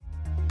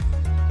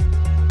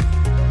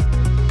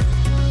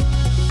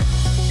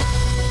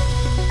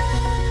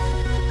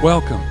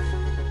Welcome.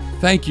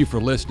 Thank you for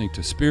listening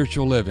to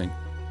Spiritual Living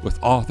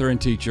with author and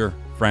teacher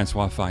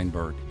Francois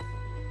Feinberg.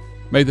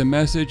 May the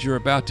message you're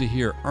about to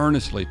hear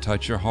earnestly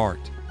touch your heart,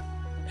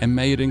 and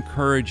may it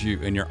encourage you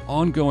in your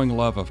ongoing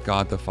love of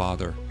God the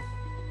Father,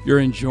 your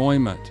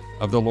enjoyment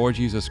of the Lord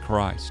Jesus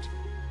Christ,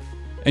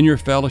 and your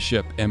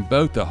fellowship in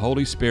both the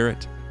Holy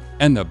Spirit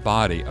and the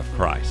body of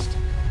Christ.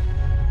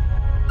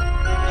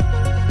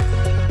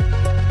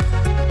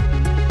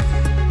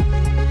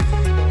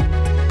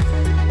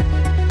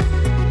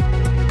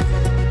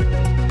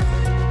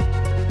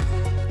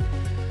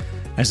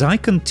 As I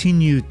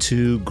continue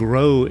to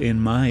grow in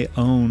my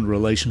own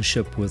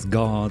relationship with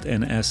God,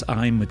 and as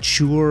I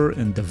mature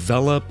and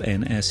develop,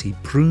 and as He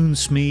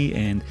prunes me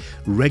and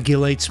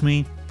regulates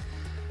me,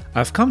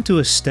 I've come to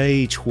a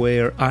stage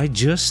where I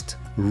just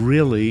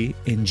really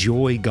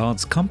enjoy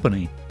God's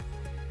company.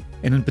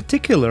 And in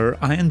particular,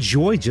 I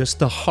enjoy just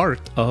the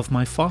heart of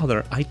my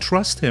Father. I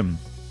trust Him.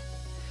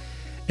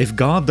 If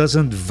God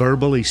doesn't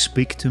verbally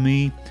speak to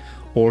me,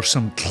 or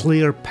some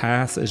clear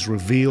path is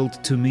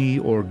revealed to me,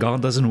 or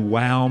God doesn't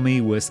wow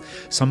me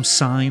with some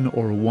sign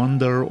or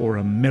wonder or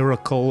a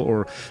miracle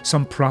or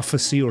some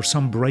prophecy or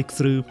some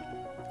breakthrough.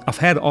 I've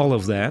had all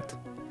of that.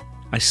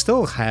 I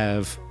still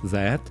have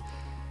that.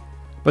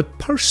 But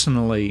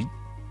personally,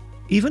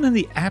 even in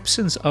the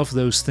absence of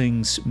those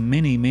things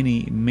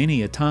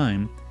many a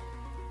time,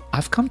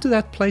 I've come to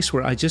that place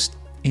where I just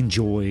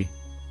enjoy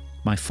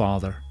my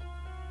Father.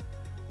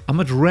 I'm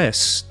at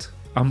rest.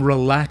 I'm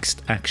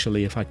relaxed,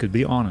 actually, if I could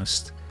be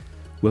honest,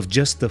 with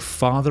just the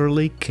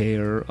fatherly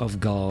care of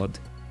God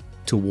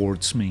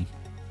towards me.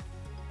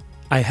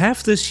 I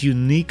have this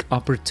unique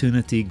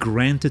opportunity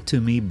granted to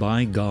me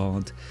by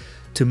God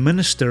to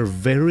minister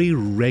very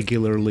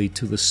regularly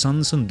to the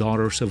sons and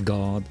daughters of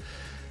God,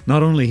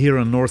 not only here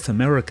in North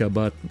America,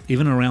 but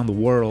even around the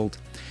world.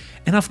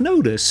 And I've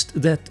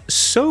noticed that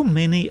so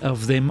many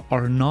of them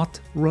are not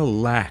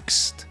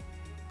relaxed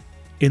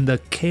in the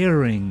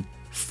caring,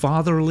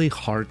 fatherly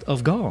heart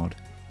of God.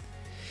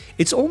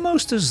 It's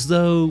almost as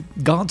though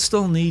God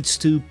still needs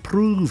to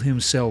prove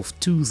Himself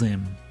to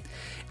them,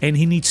 and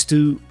He needs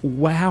to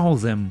wow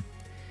them,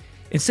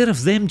 instead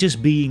of them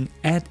just being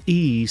at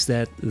ease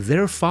that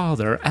their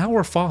Father,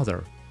 our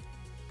Father,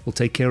 will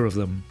take care of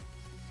them.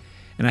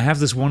 And I have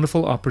this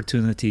wonderful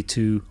opportunity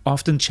to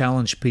often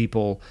challenge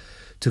people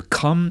to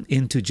come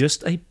into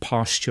just a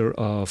posture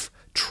of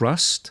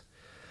trust,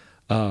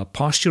 a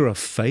posture of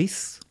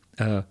faith,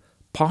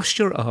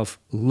 posture of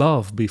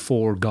love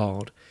before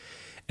God,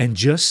 and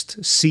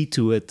just see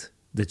to it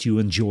that you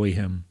enjoy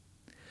Him.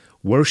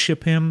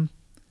 Worship Him,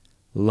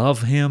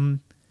 love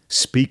Him,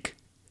 speak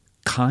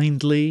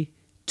kindly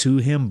to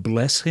Him,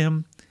 bless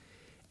Him,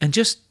 and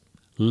just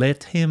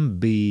let Him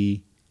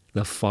be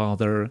the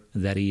Father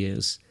that He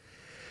is.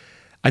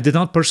 I did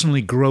not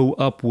personally grow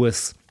up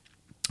with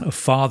a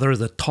father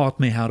that taught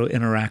me how to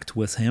interact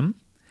with Him.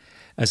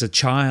 As a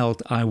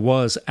child, I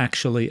was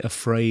actually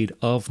afraid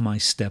of my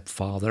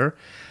stepfather.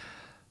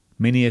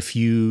 Many of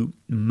you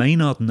may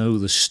not know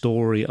the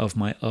story of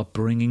my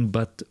upbringing,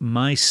 but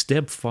my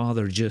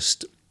stepfather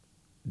just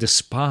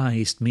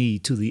despised me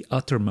to the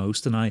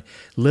uttermost, and I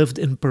lived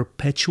in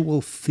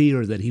perpetual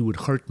fear that he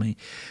would hurt me.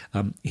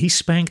 He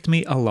spanked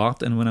me a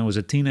lot, and when I was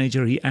a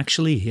teenager, he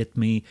actually hit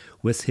me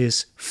with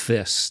his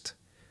fist.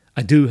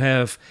 I do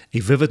have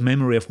a vivid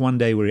memory of one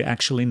day where he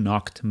actually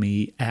knocked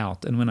me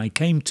out. And when I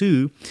came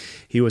to,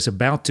 he was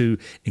about to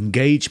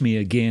engage me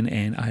again,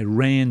 and I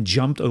ran,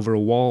 jumped over a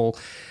wall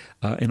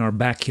in our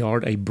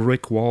backyard, a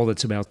brick wall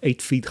that's about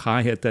 8 feet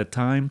high at that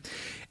time.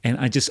 And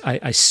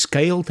I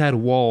scaled that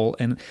wall,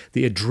 and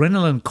the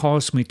adrenaline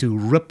caused me to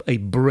rip a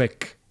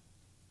brick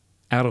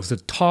out of the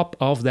top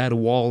of that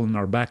wall in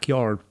our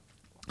backyard.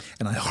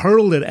 And I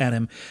hurled it at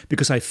him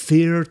because I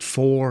feared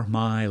for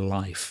my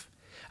life.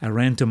 I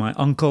ran to my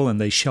uncle,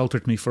 and they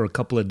sheltered me for a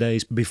couple of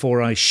days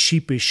before I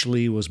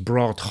sheepishly was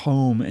brought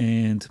home,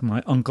 and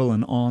my uncle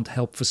and aunt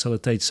helped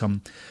facilitate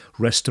some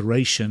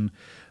restoration.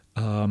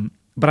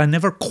 But I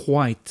never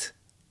quite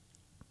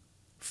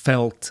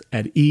felt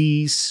at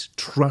ease,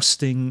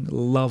 trusting,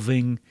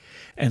 loving.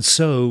 And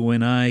so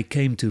when I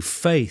came to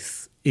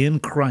faith in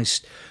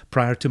Christ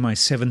prior to my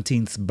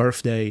 17th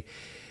birthday,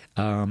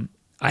 I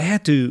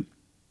had to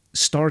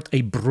start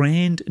a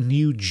brand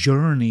new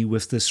journey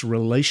with this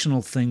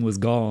relational thing with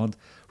God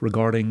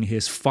regarding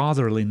His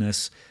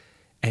fatherliness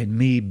and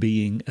me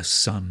being a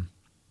son.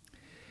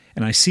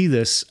 And I see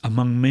this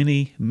among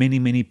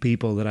many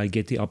people that I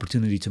get the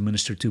opportunity to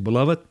minister to.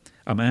 Beloved,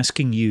 I'm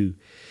asking you,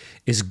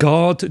 is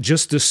God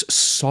just this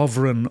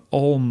sovereign,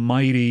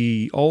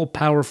 almighty,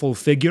 all-powerful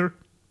figure?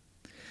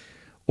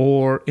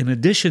 Or in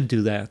addition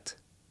to that,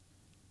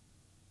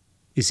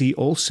 is He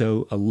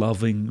also a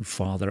loving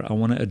Father? I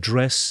want to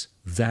address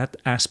that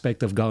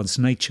aspect of God's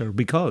nature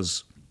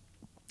because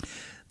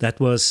that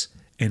was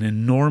an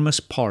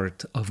enormous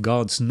part of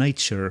God's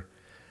nature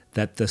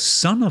that the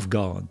Son of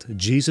God,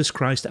 Jesus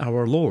Christ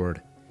our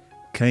Lord,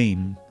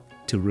 came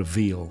to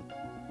reveal.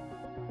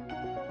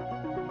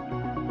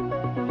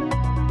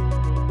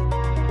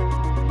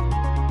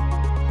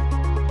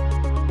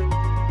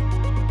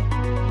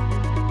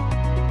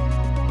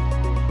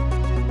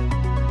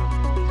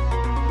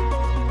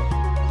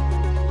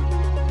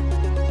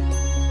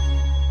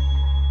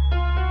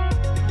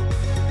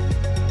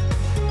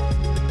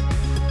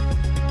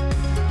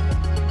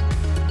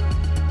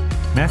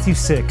 Matthew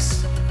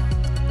 6.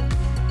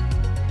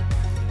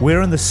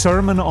 We're in the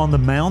Sermon on the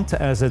Mount,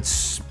 as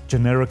it's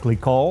generically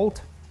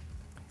called.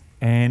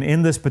 And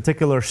in this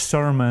particular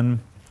sermon,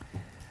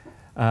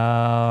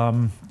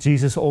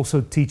 Jesus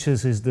also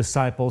teaches His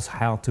disciples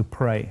how to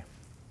pray.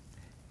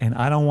 And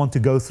I don't want to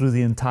go through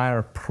the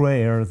entire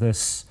prayer,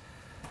 this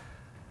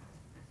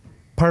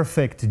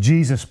perfect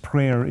Jesus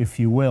prayer, if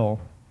you will.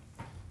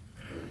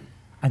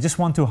 I just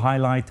want to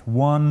highlight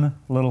one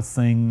little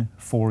thing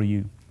for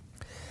you.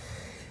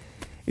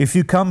 If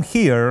you come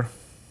here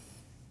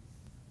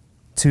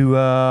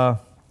to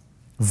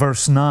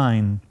verse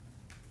 9,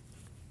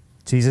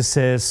 Jesus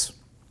says,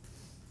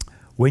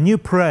 when you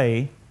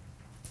pray,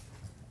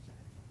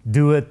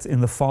 do it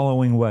in the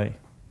following way.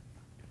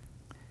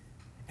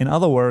 In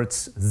other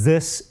words,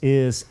 this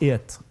is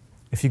it.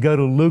 If you go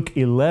to Luke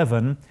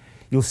 11,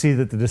 you'll see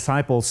that the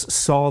disciples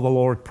saw the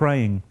Lord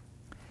praying.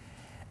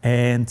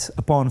 And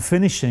upon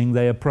finishing,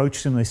 they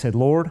approached Him and they said,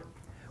 Lord,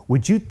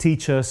 would you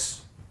teach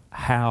us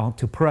how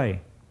to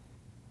pray?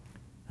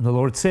 And the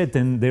Lord said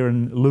then there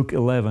in Luke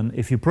 11,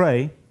 if you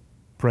pray,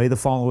 pray the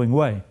following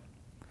way.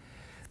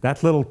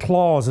 That little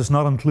clause is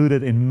not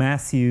included in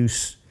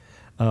Matthew's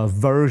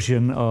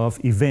version of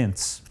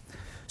events.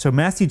 So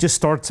Matthew just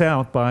starts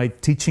out by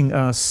teaching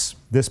us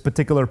this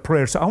particular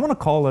prayer. So I want to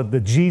call it the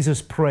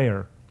Jesus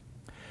prayer.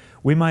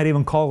 We might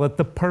even call it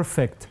the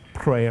perfect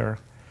prayer.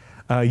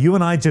 You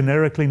and I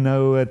generically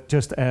know it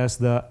just as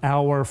the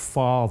Our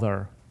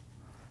Father,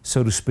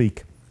 so to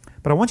speak.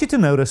 But I want you to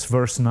notice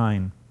verse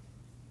 9.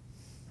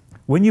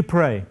 When you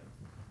pray,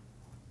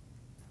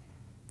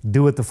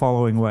 do it the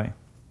following way.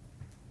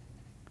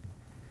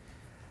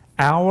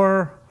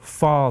 Our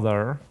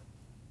Father,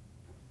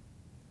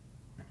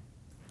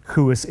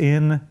 who is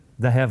in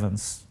the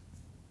heavens.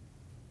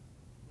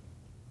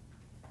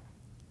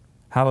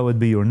 Hallowed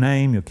be your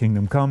name, your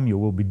kingdom come, your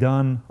will be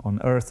done on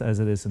earth as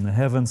it is in the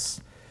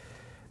heavens.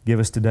 Give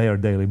us today our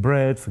daily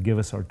bread, forgive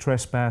us our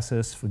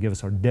trespasses, forgive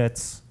us our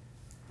debts,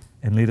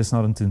 and lead us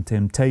not into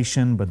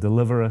temptation, but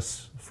deliver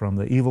us from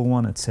the evil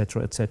one,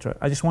 etc., etc.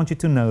 I just want you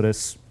to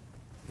notice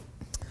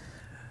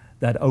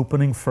that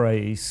opening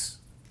phrase,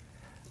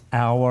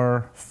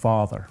 Our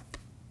Father.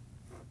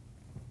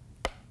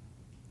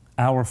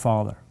 Our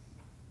Father.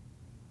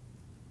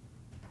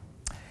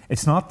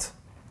 It's not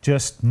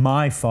just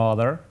my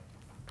Father,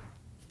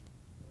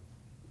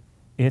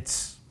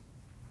 it's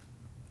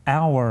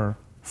our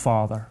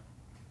Father.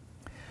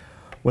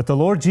 What the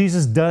Lord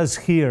Jesus does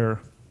here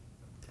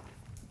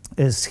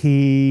is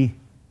He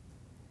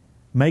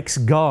makes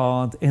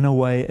God in a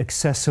way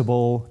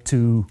accessible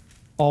to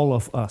all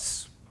of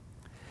us.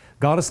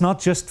 God is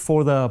not just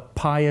for the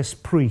pious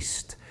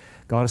priest.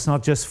 God is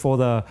not just for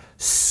the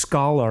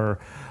scholar.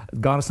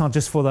 God is not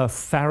just for the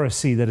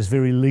Pharisee that is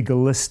very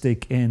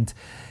legalistic. And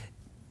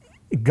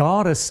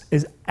God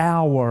is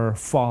our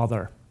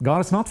Father. God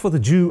is not for the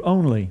Jew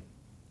only.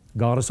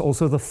 God is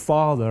also the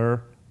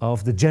Father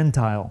of the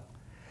Gentile.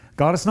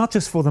 God is not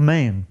just for the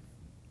man,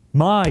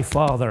 my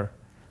Father.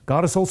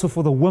 God is also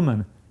for the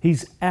woman.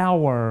 He's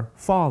our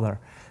Father.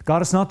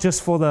 God is not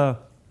just for the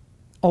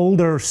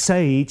older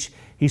sage.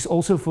 He's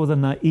also for the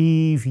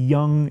naive,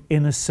 young,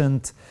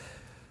 innocent,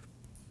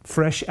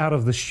 fresh out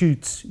of the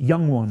chutes,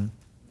 young one.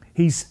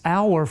 He's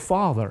our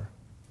Father.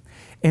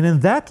 And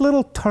in that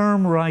little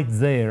term right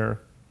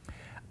there,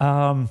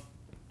 in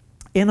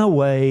a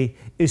way,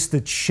 is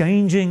the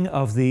changing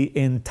of the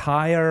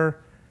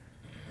entire,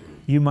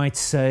 you might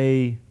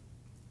say,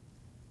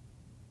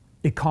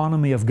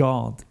 economy of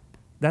God.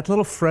 That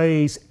little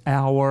phrase,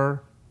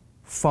 our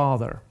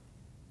Father.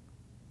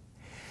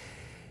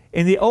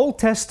 In the Old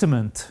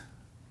Testament,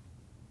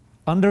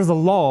 under the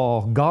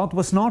law, God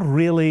was not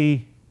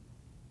really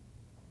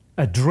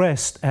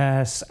addressed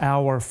as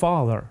our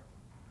Father.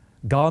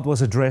 God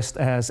was addressed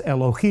as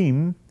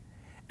Elohim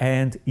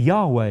and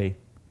Yahweh,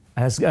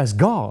 as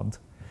God.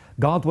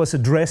 God was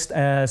addressed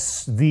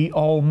as the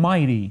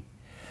Almighty.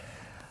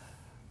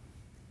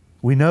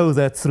 We know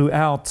that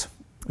throughout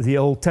the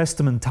Old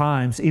Testament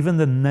times, even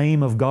the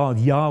name of God,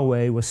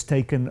 Yahweh, was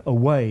taken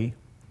away.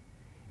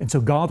 And so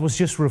God was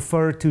just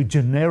referred to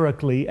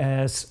generically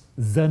as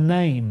the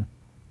name.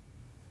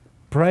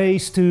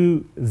 Praise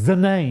to the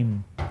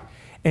name.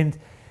 And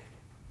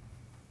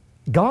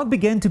God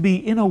began to be,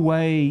 in a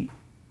way,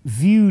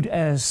 viewed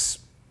as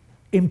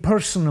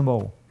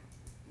impersonable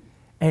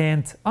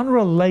and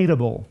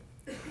unrelatable.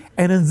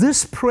 And in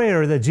this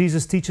prayer that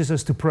Jesus teaches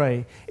us to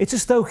pray, it's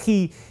as though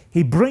He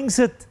brings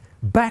it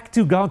back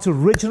to God's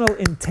original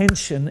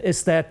intention,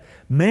 is that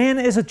man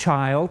is a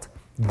child,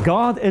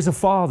 God is a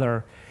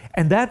father,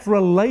 and that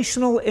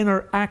relational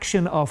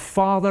interaction of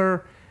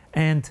father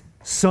and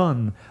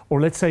son,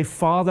 or let's say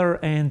father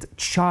and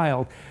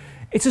child,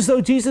 it's as though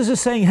Jesus is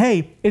saying,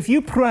 hey, if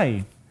you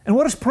pray, and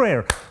what is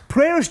prayer?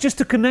 Prayer is just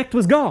to connect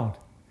with God.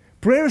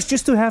 Prayer is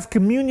just to have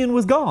communion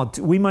with God.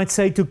 We might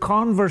say to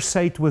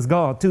conversate with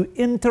God, to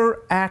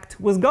interact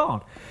with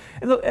God.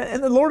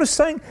 And the Lord is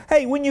saying,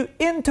 hey, when you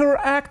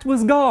interact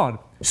with God,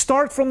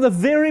 start from the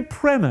very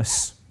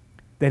premise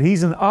that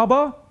He's an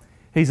Abba,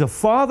 He's a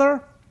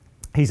Father,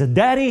 He's a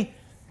Daddy,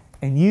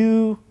 and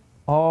you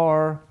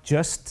are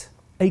just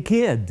a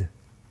kid.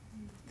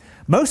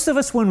 Most of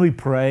us, when we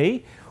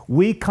pray,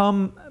 we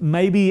come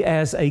maybe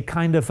as a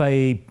kind of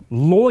a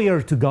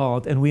lawyer to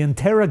God, and we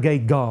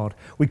interrogate God.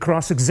 We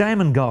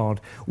cross-examine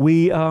God.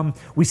 We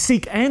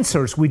seek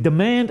answers. We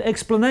demand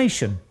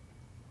explanation.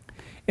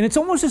 And it's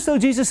almost as though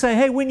Jesus say,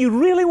 hey, when you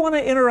really want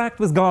to interact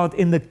with God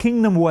in the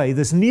kingdom way,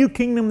 this new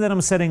kingdom that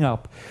I'm setting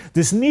up,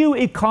 this new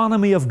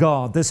economy of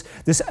God, this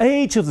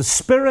age of the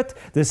Spirit,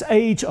 this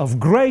age of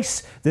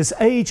grace, this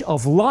age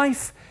of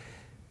life,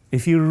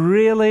 if you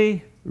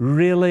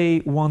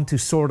really want to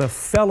sort of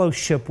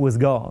fellowship with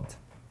God,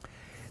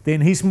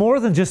 then He's more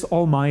than just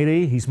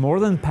almighty. He's more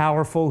than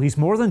powerful. He's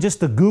more than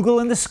just a Google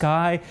in the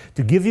sky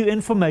to give you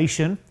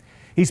information.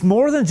 He's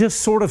more than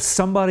just sort of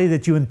somebody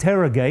that you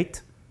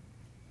interrogate.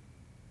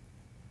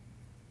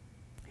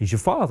 He's your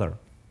Father.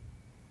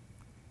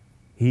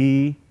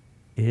 He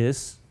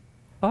is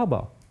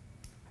Abba.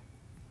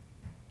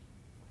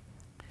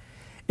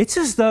 It's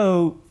as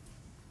though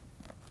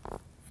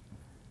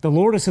the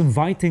Lord is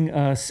inviting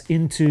us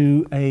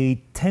into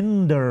a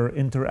tender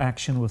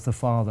interaction with the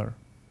Father.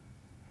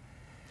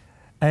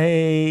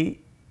 An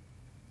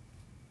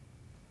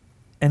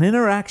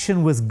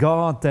interaction with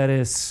God that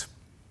is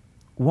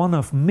one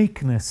of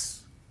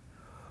meekness,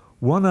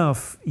 one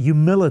of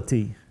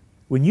humility.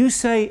 When you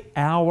say,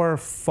 our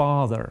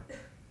Father,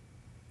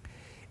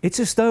 it's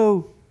as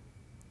though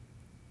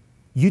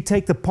you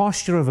take the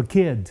posture of a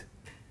kid.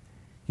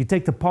 You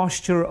take the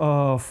posture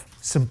of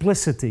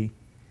simplicity,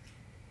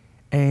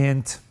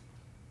 and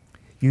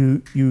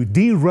you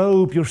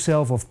derobe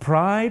yourself of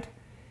pride,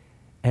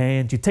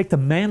 and you take the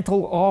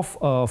mantle off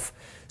of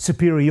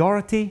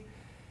superiority.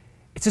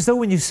 It's as though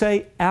when you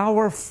say,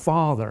 our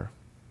Father,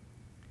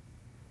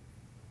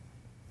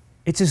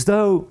 it's as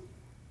though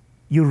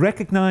you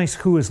recognize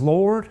who is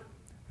Lord,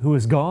 who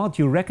is God.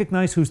 You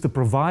recognize who's the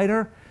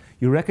provider.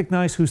 You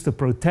recognize who's the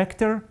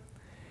protector.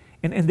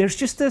 And there's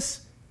just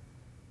this,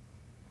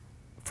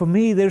 for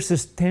me, there's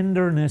this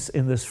tenderness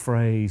in this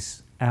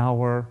phrase,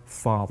 our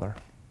Father.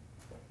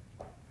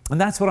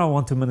 And that's what I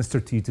want to minister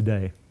to you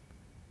today.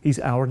 He's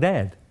our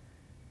Dad.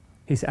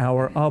 He's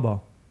our Abba.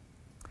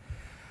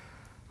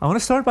 I want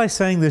to start by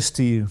saying this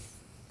to you.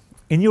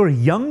 In your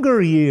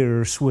younger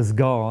years with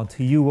God,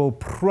 you will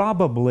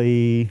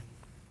probably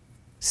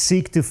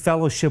seek to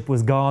fellowship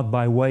with God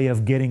by way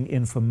of getting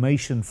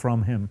information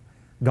from Him.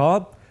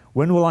 God,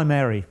 when will I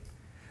marry?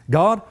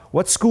 God,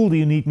 what school do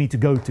you need me to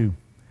go to?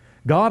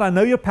 God, I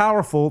know you're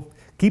powerful.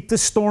 Keep the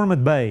storm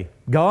at bay.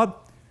 God,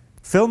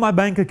 fill my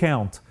bank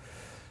account.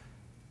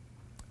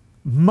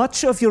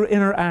 Much of your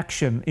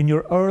interaction in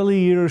your early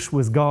years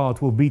with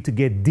God will be to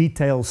get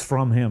details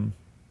from Him,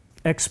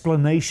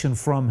 explanation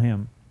from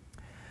Him.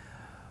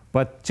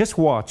 But just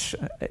watch,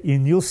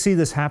 and you'll see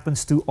this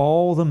happens to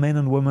all the men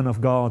and women of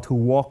God who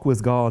walk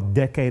with God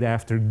decade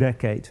after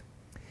decade.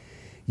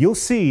 You'll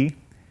see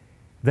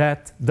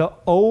that the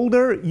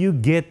older you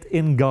get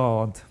in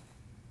God,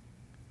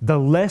 the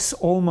less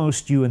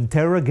almost you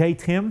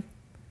interrogate Him,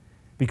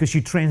 because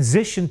you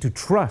transition to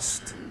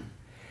trust.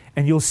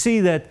 And you'll see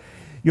that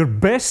your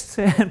best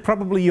and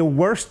probably your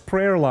worst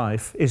prayer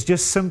life is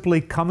just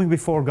simply coming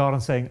before God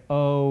and saying,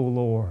 oh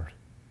Lord,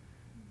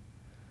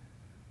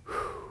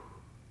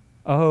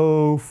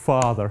 oh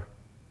Father.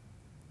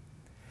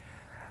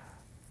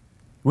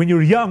 When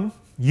you're young,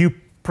 you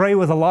pray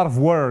with a lot of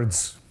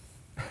words.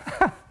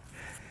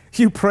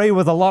 You pray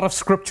with a lot of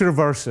scripture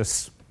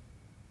verses.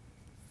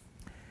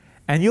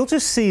 And you'll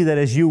just see that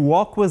as you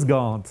walk with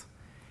God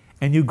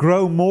and you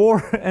grow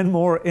more and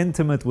more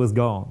intimate with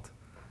God.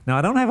 Now,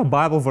 I don't have a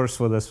Bible verse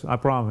for this, I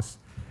promise.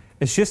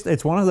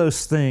 It's one of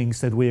those things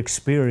that we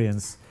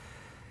experience.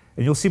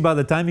 And you'll see by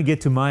the time you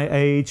get to my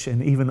age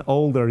and even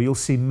older, you'll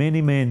see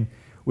many men.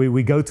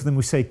 We go to them,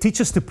 we say, teach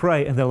us to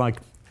pray. And they're like,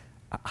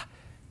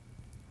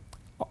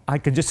 I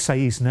can just say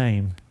His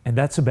name, and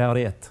that's about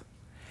it.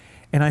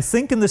 And I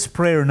think in this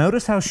prayer,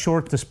 notice how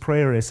short this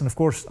prayer is. And of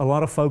course, a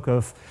lot of folk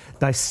have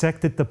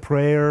dissected the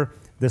prayer,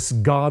 this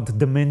God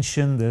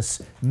dimension,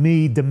 this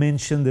me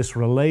dimension, this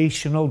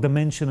relational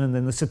dimension, and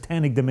then the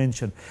satanic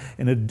dimension.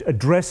 And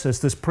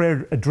this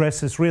prayer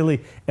addresses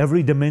really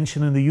every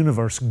dimension in the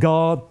universe.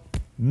 God,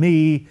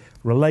 me,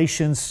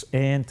 relations,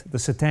 and the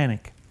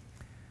satanic.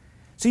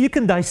 So you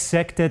can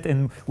dissect it,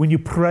 and when you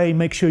pray,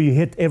 make sure you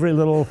hit every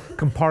little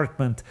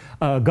compartment.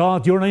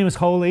 God, your name is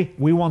holy.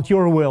 We want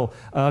your will.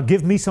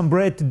 Give me some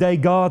bread today.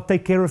 God,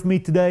 take care of me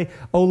today.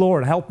 Oh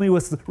Lord, help me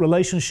with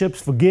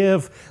relationships.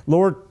 Forgive.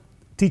 Lord,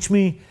 teach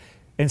me.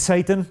 And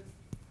Satan,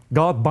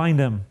 God, bind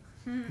him.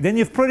 Then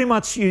you've pretty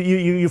much,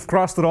 you've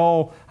crossed it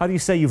all. How do you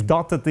say? You've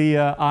dotted the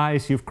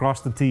I's, you've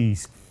crossed the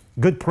T's.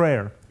 Good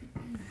prayer.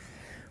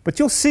 But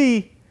you'll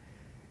see,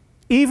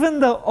 even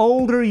the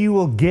older you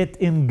will get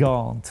in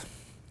God,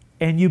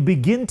 and you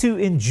begin to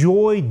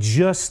enjoy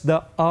just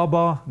the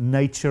Abba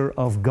nature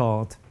of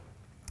God.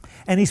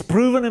 And He's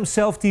proven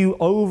Himself to you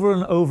over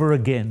and over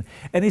again.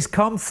 And He's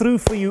come through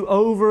for you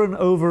over and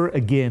over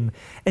again.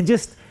 And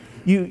just,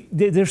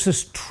 there's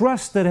this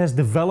trust that has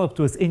developed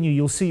within you.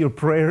 You'll see your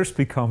prayers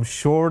become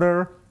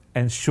shorter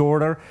and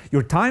shorter.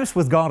 Your times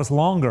with God is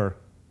longer,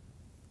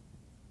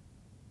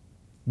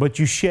 but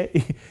you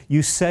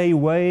say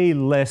way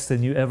less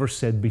than you ever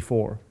said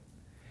before.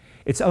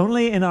 It's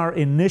only in our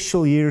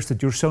initial years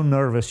that you're so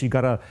nervous. You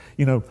gotta,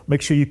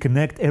 make sure you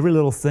connect every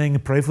little thing,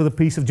 pray for the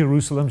peace of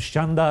Jerusalem,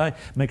 Shandai,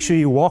 make sure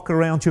you walk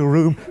around your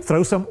room,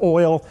 throw some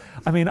oil.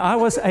 I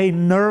was a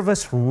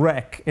nervous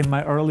wreck in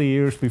my early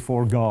years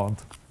before God.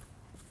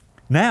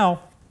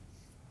 Now,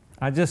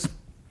 I just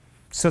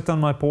sit on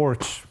my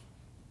porch.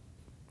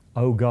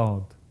 Oh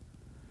God,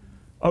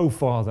 oh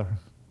Father.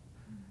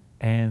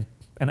 And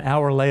an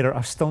hour later,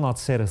 I've still not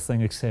said a thing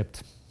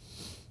except,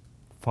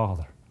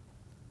 Father.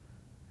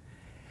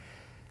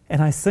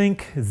 And I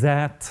think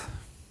that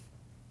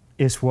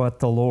is what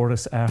the Lord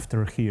is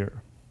after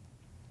here.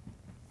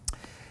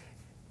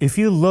 If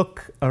you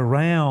look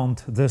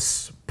around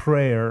this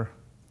prayer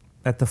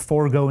at the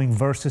foregoing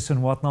verses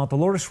and whatnot, the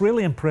Lord is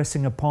really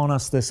impressing upon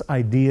us this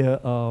idea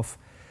of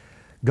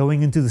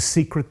going into the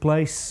secret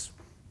place,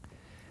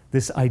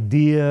 this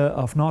idea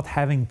of not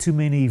having too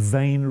many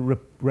vain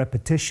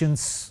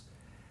repetitions,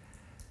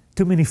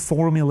 too many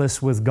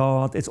formulas with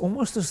God. It's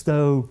almost as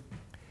though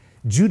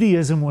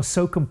Judaism was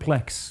so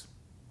complex.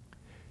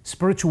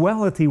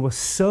 Spirituality was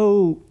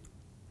so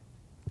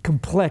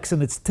complex,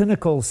 and its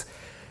tentacles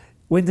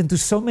went into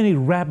so many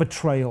rabbit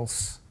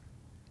trails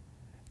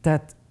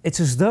that it's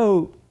as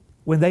though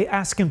when they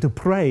asked him to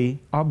pray,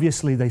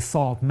 obviously they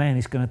thought, man,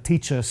 he's going to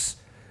teach us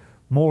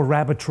more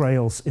rabbit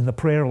trails in the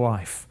prayer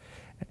life.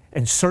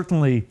 And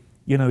certainly,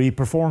 he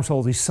performs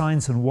all these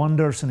signs and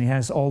wonders, and he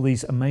has all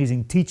these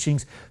amazing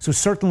teachings. So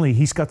certainly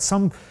he's got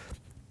some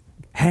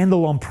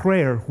handle on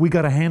prayer we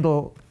got to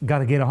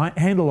get a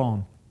handle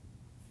on.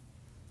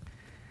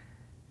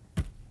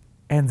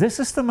 And this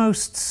is the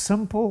most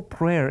simple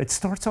prayer. It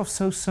starts off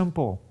so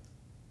simple.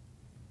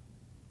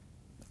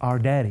 Our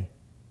Daddy.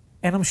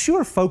 And I'm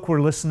sure folk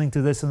were listening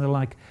to this and they're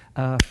like,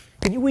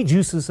 can we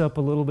juice this up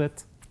a little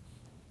bit?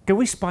 Can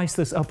we spice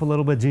this up a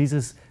little bit,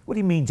 Jesus? What do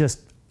you mean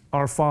just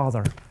our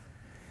Father?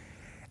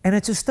 And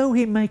it's as though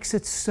he makes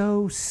it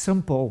so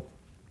simple.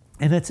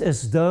 And it's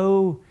as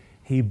though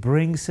he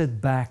brings it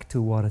back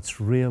to what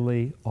it's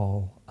really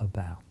all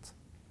about.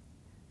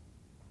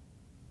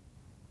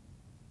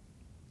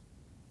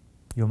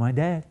 You're my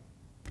dad.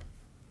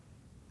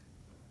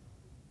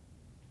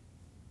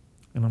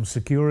 And I'm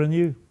secure in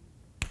you.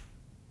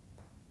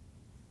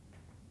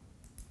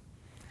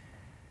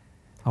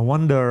 I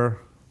wonder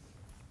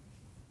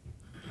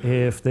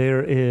if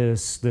there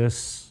is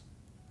this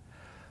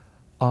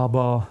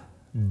Abba,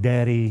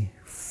 Daddy,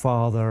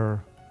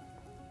 Father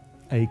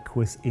ache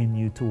within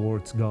you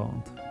towards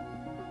God.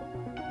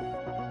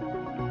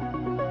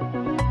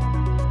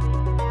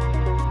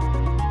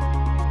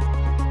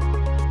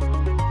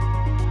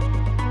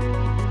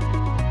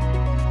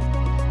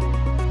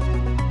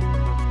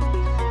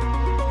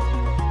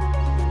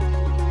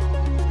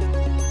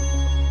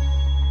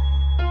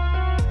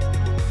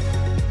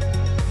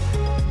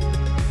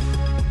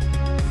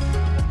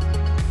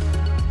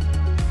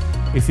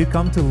 If you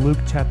come to Luke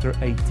chapter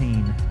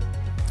 18,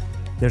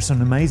 there's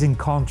an amazing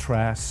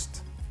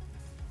contrast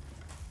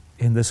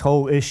in this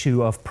whole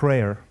issue of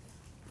prayer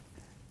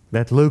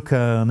that Luke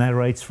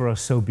narrates for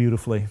us so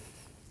beautifully.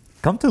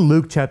 Come to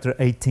Luke chapter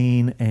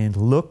 18 and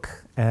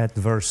look at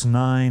verse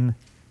 9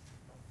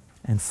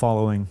 and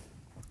following.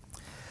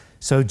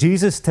 So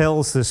Jesus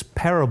tells this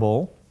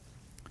parable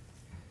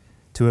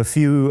to a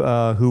few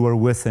who were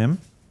with him.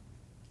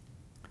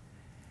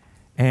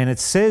 And it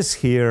says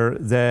here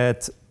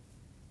that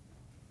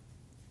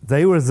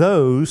they were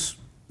those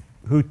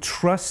who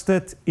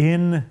trusted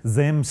in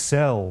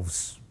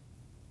themselves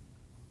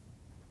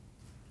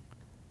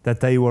that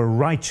they were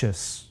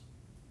righteous,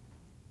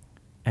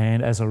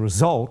 and as a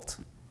result,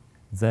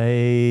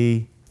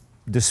 they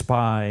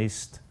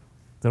despised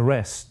the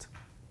rest.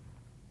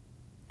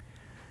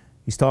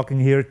 He's talking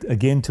here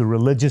again to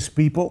religious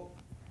people,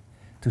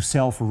 to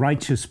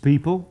self-righteous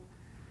people,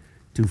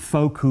 to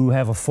folk who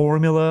have a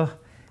formula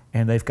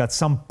and they've got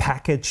some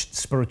packaged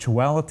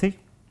spirituality.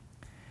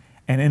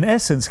 And in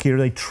essence here,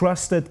 they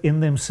trusted in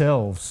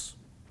themselves.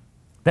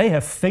 They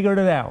have figured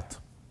it out.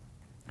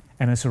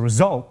 And as a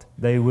result,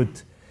 they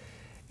would,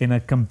 in a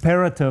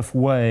comparative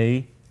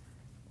way,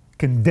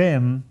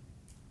 condemn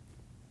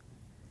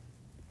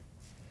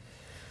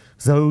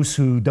those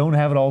who don't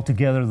have it all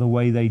together the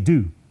way they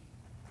do.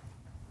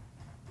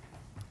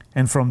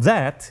 And from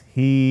that,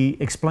 he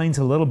explains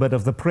a little bit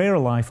of the prayer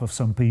life of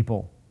some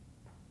people.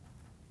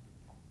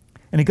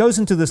 And he goes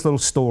into this little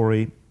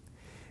story.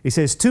 He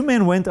says, 2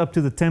 men went up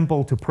to the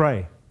temple to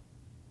pray.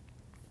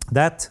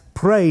 That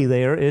pray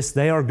there is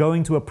they are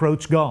going to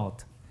approach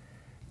God.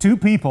 2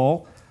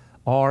 people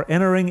are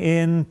entering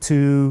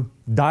into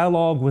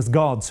dialogue with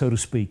God, so to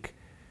speak.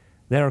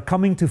 They are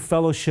coming to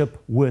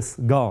fellowship with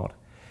God.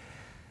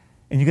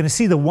 And you're going to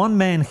see the one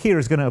man here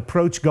is going to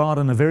approach God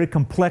in a very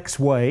complex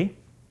way,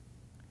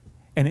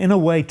 and in a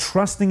way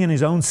trusting in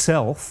his own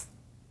self.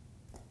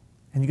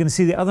 And you're going to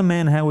see the other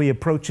man how he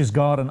approaches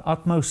God in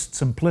utmost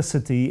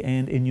simplicity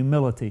and in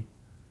humility.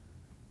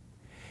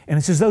 And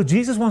it's as though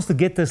Jesus wants to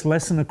get this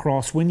lesson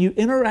across. When you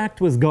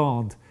interact with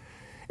God,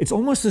 it's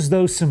almost as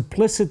though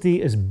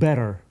simplicity is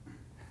better.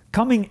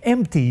 Coming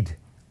emptied,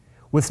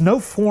 with no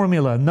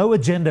formula, no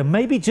agenda,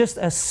 maybe just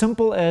as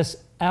simple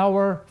as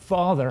our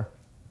Father.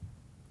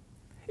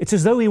 It's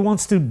as though He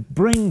wants to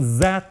bring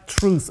that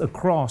truth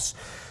across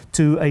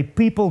to a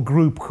people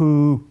group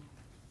who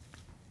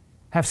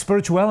have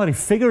spirituality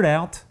figured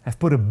out, have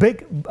put a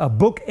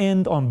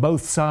bookend on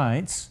both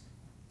sides,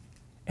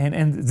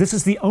 and this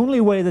is the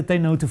only way that they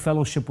know to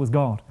fellowship with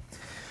God.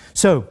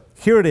 So,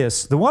 here it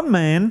is. The one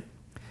man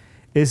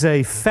is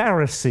a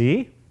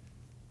Pharisee,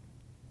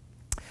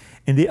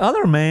 and the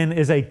other man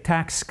is a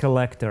tax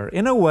collector.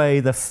 In a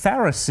way, the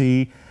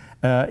Pharisee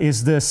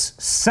is this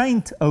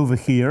saint over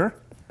here.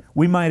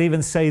 We might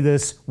even say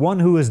this one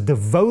who is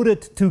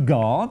devoted to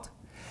God.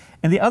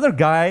 And the other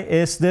guy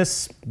is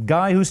this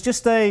guy who's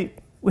just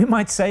we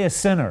might say a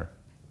sinner.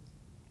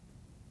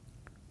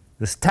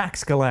 This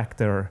tax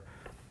collector.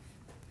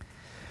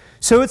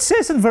 So it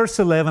says in verse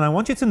 11, I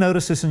want you to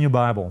notice this in your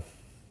Bible.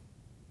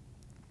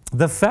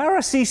 The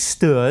Pharisee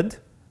stood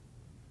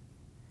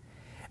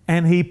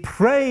and he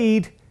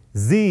prayed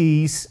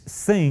these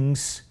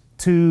things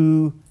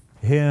to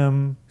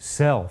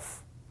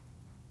himself.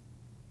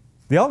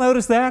 Do y'all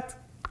notice that?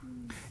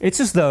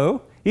 It's as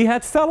though he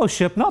had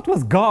fellowship, not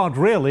with God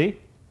really.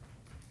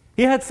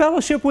 He had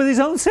fellowship with his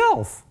own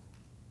self.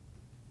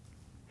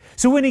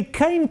 So when he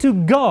came to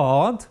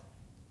God,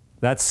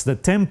 that's the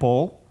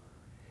temple,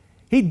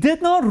 he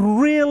did not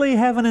really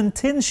have an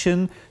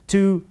intention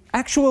to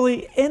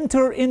actually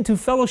enter into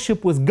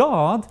fellowship with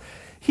God.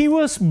 He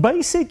was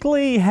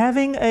basically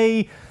having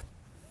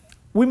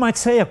we might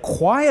say a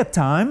quiet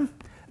time,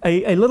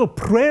 a little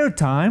prayer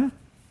time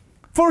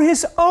for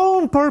his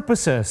own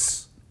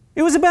purposes.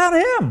 It was about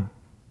him.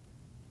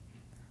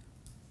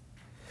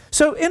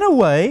 So in a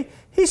way,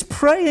 he's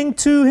praying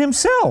to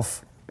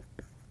himself.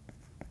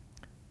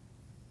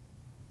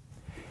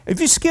 If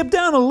you skip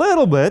down a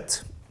little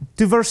bit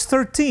to verse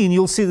 13,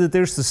 you'll see that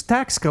there's this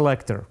tax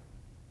collector.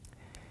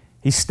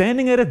 He's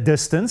standing at a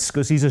distance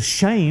because he's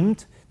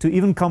ashamed to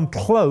even come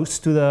close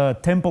to the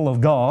temple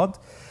of God.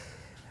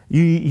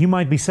 You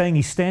might be saying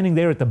he's standing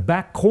there at the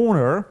back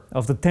corner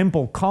of the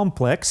temple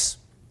complex,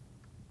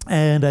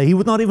 and he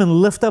would not even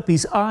lift up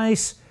his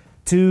eyes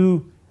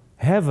to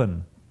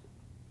heaven.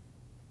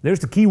 There's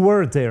the key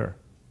word there,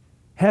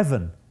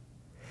 heaven.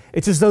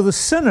 It's as though the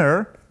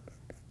sinner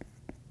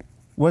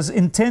was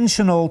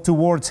intentional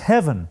towards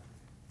heaven.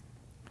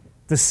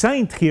 The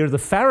saint here, the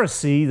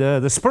Pharisee,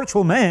 the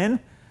spiritual man,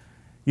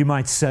 you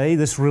might say,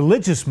 this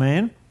religious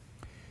man,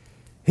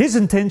 his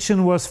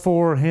intention was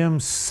for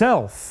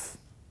himself.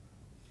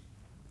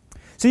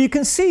 So you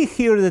can see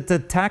here that the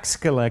tax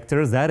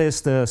collector, that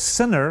is the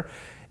sinner,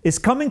 is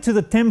coming to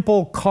the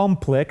temple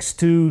complex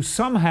to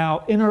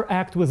somehow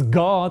interact with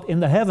God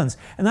in the heavens.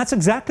 And that's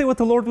exactly what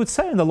the Lord would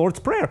say in the Lord's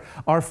Prayer.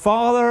 Our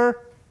Father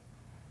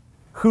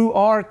who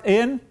art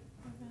in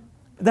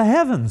the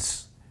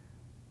heavens.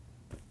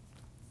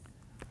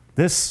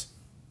 This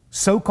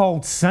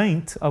so-called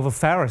saint of a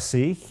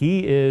Pharisee,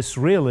 he is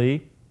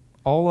really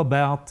all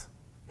about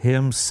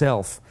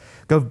himself.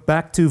 Go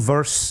back to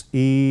verse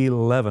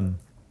 11.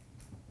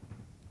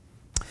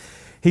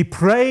 He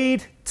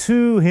prayed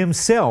to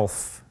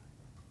himself.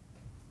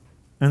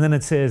 And then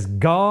it says,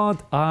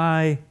 God,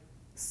 I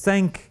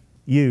thank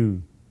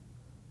you.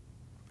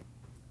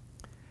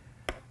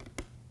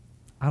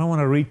 I don't want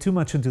to read too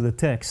much into the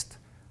text,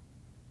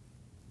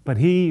 but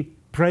he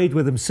prayed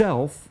with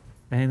himself,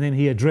 and then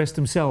he addressed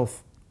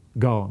himself,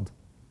 God.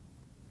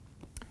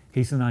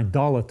 He's an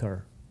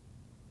idolater.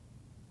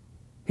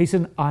 He's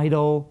an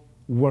idol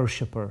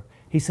worshiper.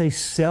 He's a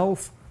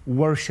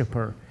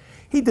self-worshiper.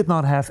 He did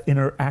not have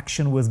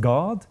interaction with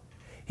God.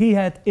 He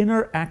had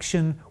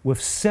interaction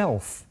with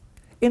self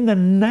in the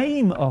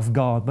name of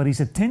God, but his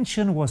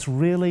attention was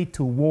really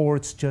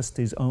towards just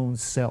his own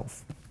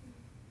self.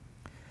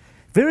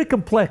 Very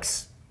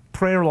complex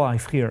prayer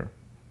life here.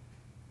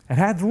 It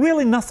had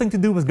really nothing to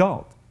do with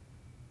God.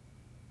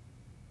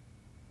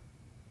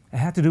 It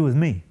had to do with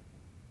me.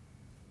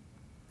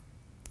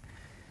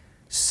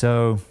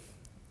 So,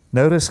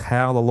 notice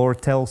how the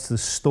Lord tells the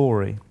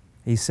story.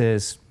 He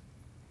says,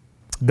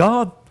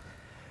 God,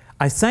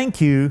 I thank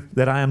you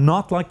that I am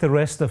not like the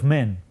rest of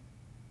men.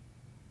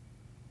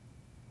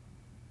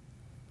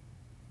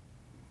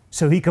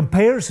 So he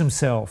compares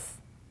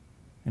himself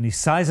and he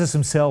sizes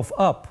himself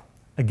up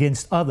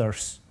against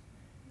others.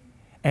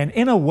 And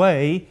in a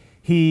way,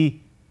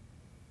 he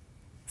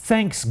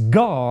thanks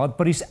God,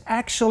 but he's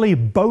actually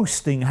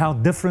boasting how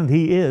different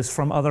he is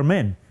from other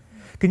men.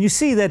 Can you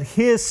see that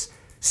his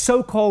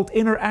so-called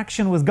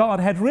interaction with God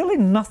had really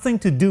nothing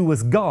to do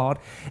with God?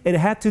 It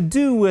had to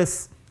do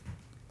with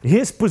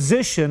his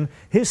position,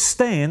 his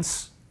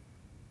stance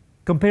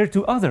compared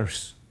to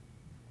others.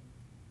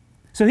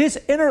 So his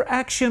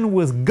interaction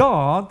with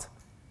God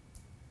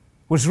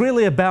was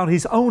really about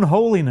his own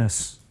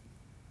holiness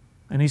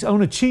and his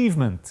own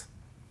achievement.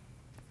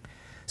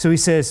 So he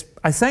says,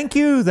 I thank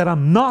you that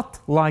I'm not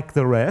like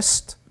the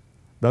rest.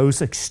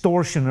 those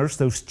extortioners,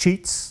 those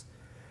cheats,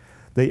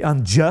 the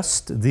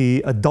unjust,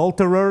 the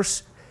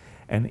adulterers,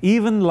 and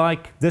even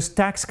like this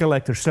tax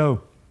collector.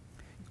 So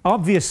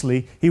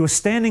obviously he was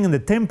standing in the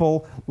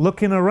temple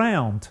looking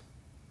around.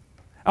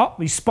 Oh,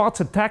 he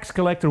spots a tax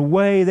collector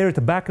way there at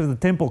the back of the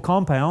temple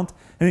compound,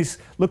 and he's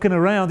looking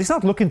around. He's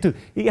not looking to,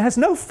 he has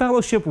no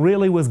fellowship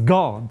really with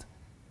God.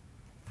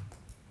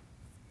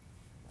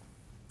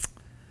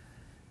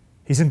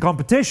 He's in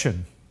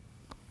competition.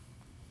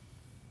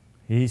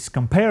 He's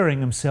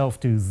comparing himself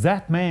to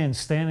that man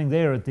standing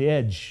there at the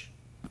edge.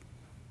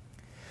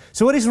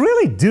 So what he's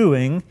really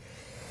doing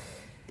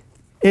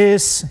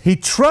is he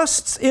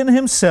trusts in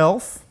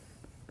himself,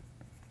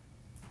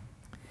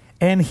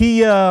 and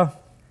he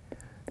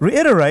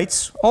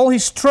reiterates all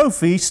his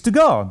trophies to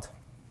God.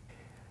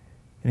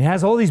 And he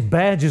has all these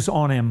badges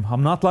on him.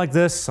 I'm not like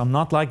this, I'm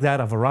not like that,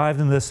 I've arrived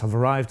in this, I've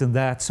arrived in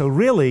that. So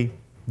really,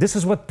 this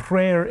is what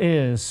prayer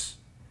is.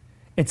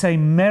 It's a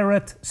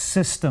merit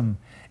system.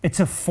 It's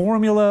a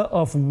formula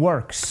of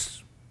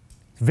works.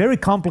 It's very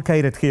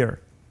complicated here.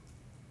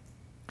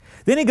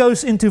 Then he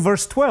goes into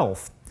verse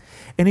 12,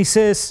 and he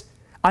says,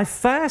 I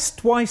fast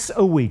twice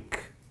a week.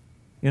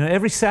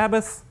 Every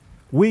Sabbath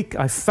week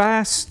I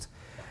fast.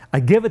 I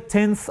give a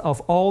tenth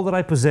of all that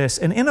I possess.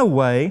 And in a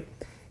way,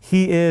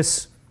 he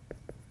is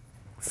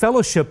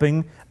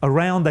fellowshipping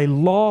around a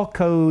law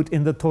code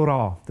in the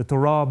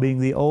Torah being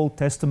the Old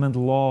Testament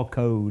law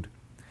code.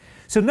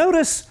 So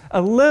notice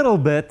a little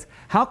bit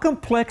how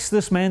complex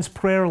this man's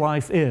prayer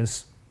life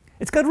is.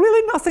 It's got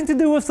really nothing to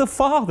do with the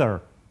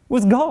Father,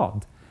 with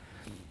God.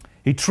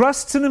 He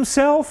trusts in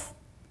himself.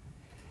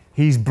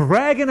 He's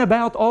bragging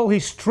about all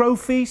his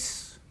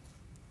trophies.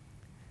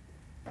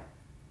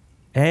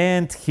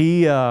 And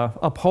he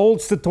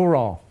upholds the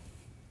Torah.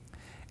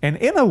 And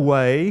in a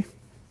way,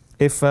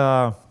 if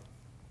I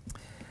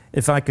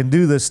can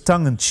do this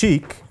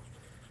tongue-in-cheek,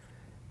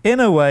 in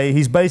a way,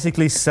 he's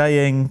basically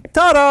saying,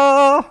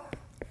 ta-da!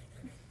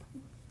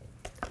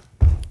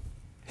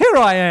 Here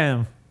I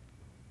am.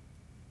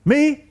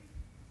 Me,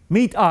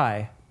 meet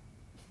I.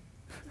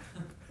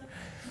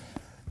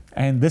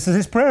 And this is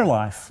his prayer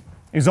life.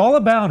 It's all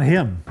about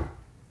him.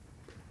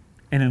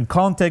 And in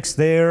context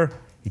there,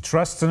 he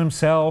trusts in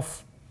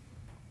himself.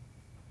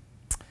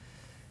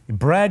 He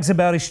brags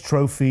about his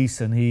trophies,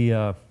 and he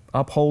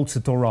upholds the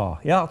Torah.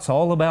 Yeah, it's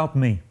all about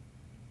me.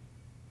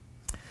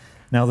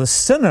 Now the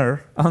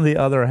sinner, on the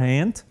other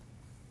hand,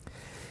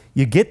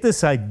 you get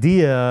this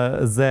idea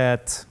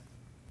that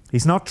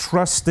he's not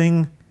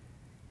trusting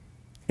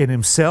in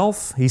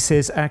himself. He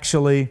says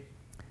actually,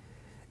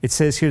 it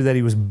says here that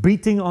he was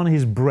beating on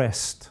his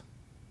breast.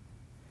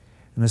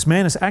 And this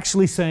man is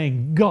actually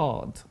saying,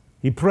 God.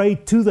 He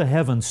prayed to the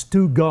heavens,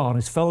 to God.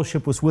 His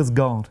fellowship was with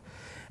God.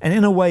 And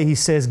in a way he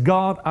says,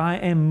 God, I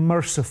am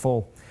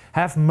merciful.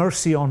 Have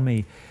mercy on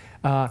me.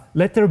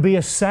 Let there be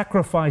a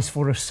sacrifice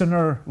for a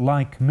sinner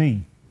like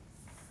me.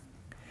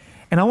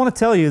 And I want to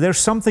tell you, there's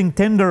something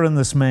tender in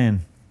this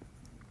man.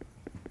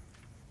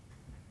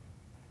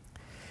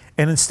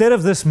 And instead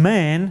of this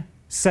man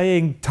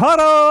saying,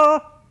 ta-da!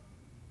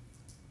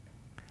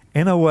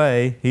 In a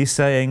way, he's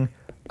saying,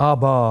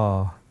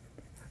 Abba.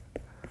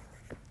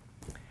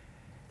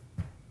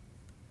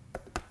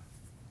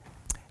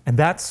 And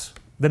that's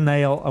the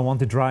nail I want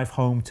to drive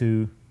home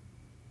to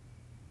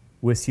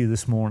with you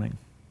this morning.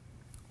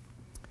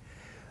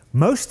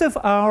 Most of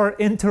our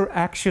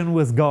interaction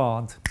with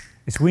God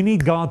is we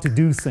need God to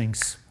do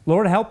things.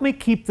 Lord, help me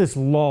keep this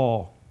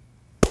law.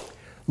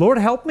 Lord,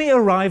 help me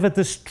arrive at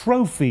this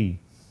trophy.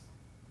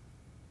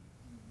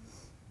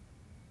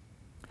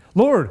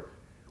 Lord,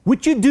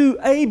 would you do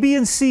A, B,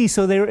 and C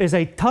so there is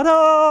a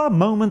ta-da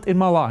moment in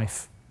my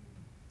life?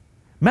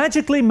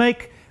 Magically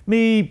make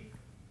me,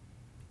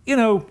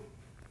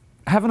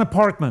 have an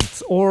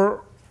apartment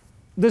or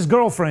this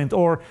girlfriend,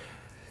 or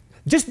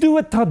just do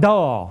a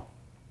ta-da.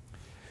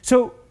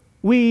 So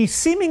we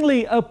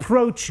seemingly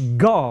approach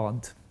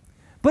God,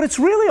 but it's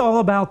really all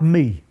about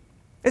me.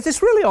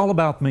 It's really all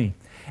about me.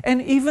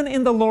 And even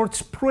in the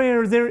Lord's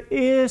Prayer, there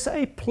is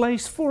a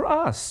place for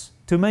us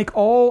to make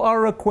all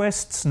our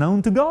requests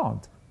known to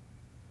God,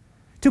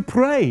 to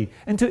pray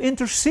and to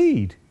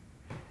intercede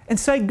and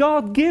say,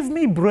 God, give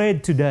me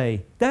bread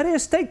today. That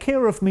is, take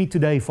care of me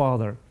today,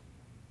 Father.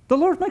 The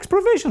Lord makes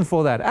provision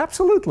for that,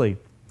 absolutely.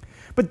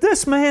 But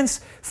this man's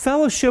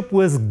fellowship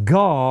with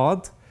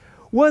God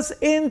was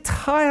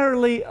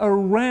entirely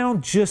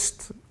around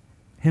just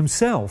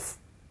himself.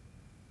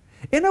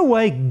 In a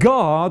way,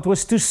 God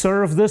was to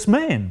serve this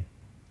man.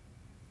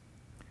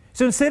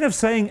 So instead of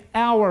saying,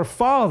 our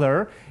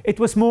Father, it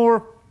was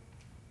more,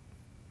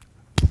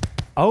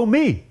 oh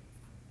me,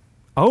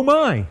 oh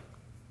my.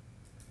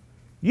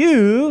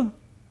 You,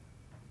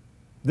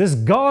 this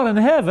God in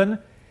heaven,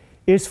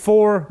 is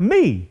for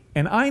me.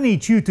 And I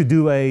need you to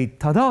do a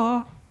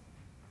ta-da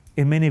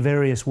in many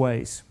various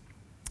ways.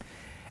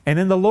 And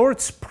in the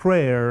Lord's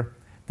Prayer,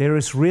 there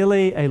is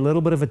really a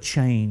little bit of a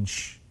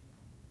change.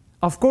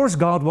 Of course,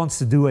 God wants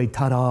to do a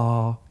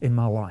ta-da in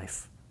my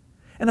life.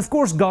 And of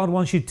course, God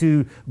wants you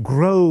to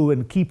grow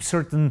and keep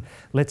certain,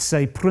 let's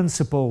say,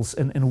 principles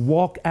and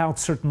walk out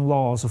certain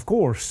laws, of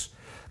course.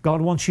 God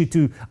wants you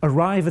to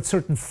arrive at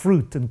certain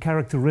fruit and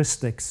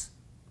characteristics.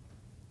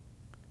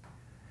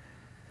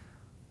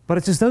 But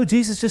it's as though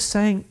Jesus is just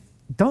saying,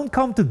 don't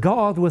come to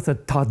God with a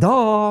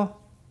ta-da.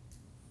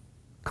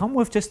 Come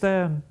with just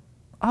a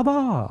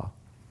Abba.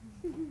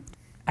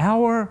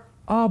 Our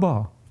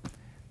Abba.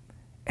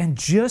 And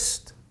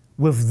just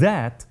with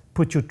that,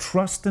 put your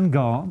trust in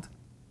God,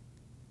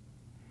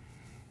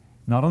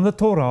 not on the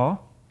Torah,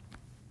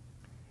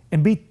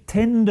 and be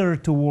tender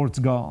towards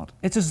God.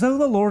 It's as though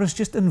the Lord is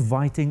just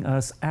inviting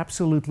us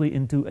absolutely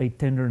into a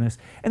tenderness.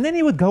 And then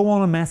He would go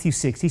on in Matthew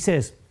 6. He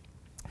says,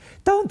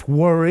 don't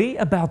worry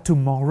about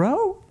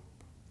tomorrow.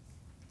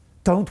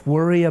 Don't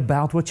worry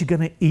about what you're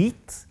going to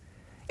eat.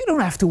 You don't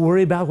have to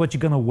worry about what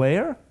you're going to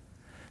wear,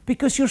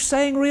 because you're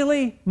saying,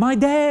 really, my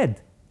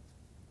dad.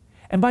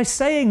 And by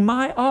saying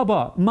my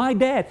Abba, my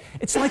dad,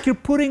 it's like you're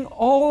putting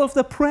all of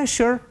the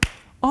pressure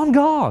on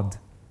God.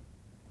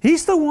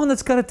 He's the one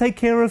that's got to take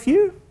care of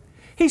you.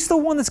 He's the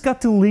one that's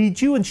got to lead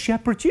you and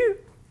shepherd you.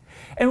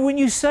 And when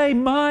you say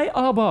my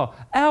Abba,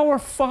 our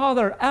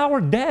Father,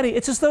 our Daddy,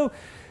 it's as though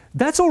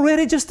that's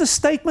already just a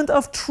statement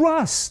of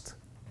trust.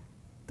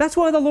 That's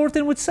why the Lord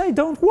then would say,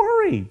 don't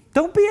worry,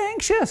 don't be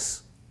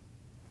anxious.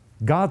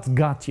 God's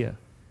got you.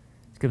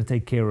 He's going to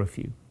take care of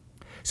you.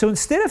 So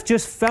instead of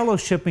just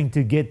fellowshipping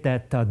to get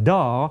that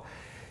ta-da,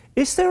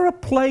 is there a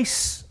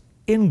place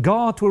in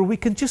God where we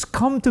can just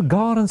come to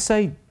God and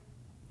say,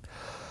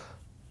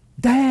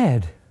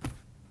 Dad?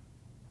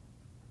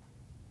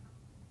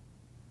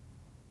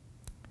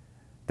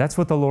 That's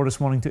what the Lord is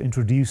wanting to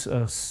introduce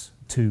us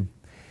to.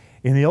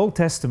 In the Old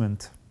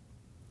Testament,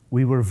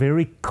 we were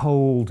very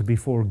cold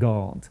before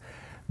God.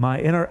 My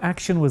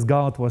interaction with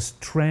God was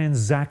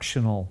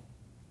transactional.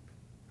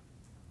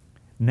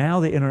 Now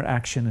the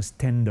interaction is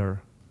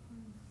tender.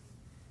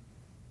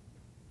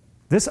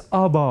 This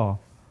Abba,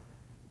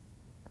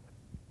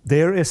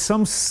 there is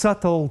some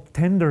subtle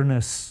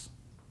tenderness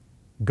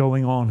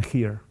going on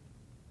here.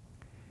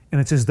 And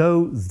it's as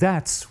though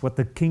that's what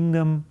the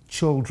kingdom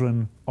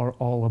children are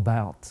all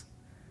about.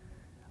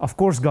 Of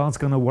course, God's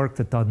going to work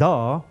the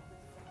ta-da,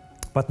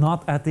 but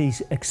not at the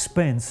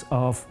expense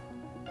of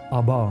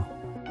Abba.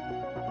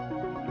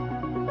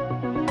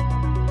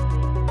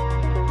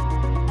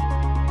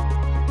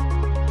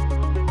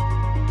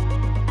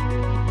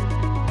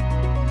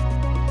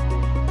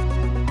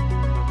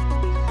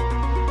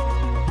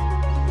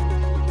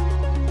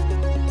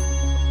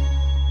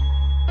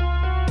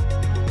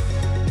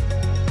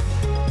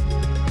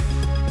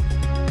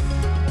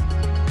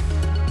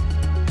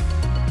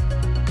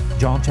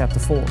 John chapter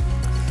 4.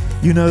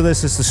 You know,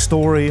 this is the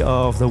story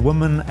of the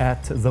woman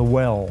at the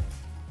well.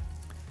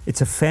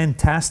 It's a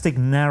fantastic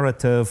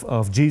narrative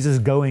of Jesus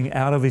going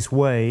out of His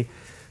way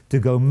to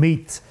go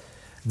meet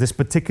this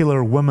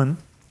particular woman.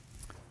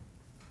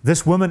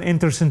 This woman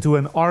enters into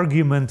an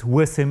argument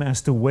with Him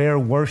as to where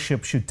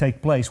worship should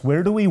take place.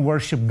 Where do we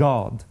worship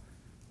God?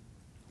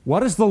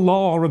 What is the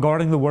law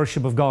regarding the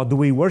worship of God? Do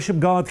we worship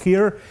God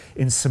here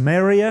in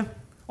Samaria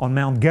on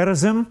Mount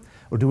Gerizim?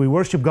 Or do we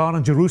worship God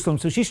in Jerusalem?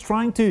 So she's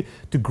trying to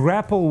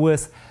grapple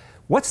with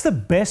what's the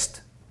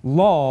best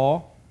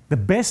law, the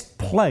best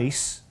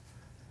place,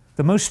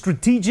 the most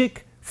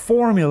strategic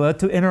formula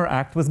to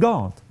interact with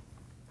God.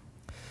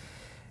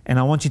 And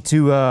I want you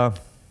to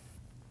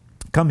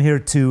come here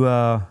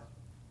to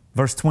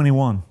verse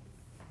 21.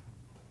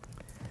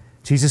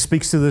 Jesus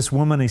speaks to this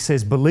woman. He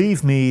says,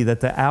 "Believe me that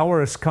the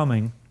hour is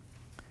coming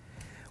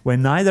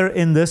when neither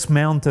in this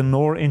mountain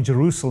nor in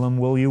Jerusalem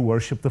will you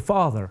worship the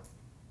Father.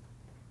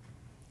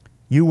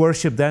 You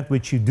worship that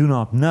which you do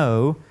not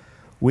know.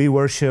 We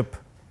worship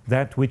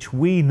that which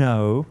we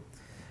know,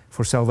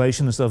 for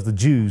salvation is of the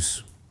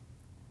Jews."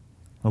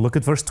 Now look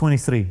at verse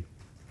 23.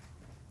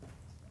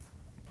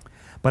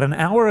 "But an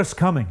hour is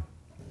coming."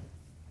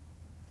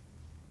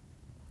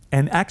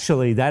 And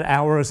actually, that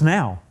hour is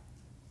now.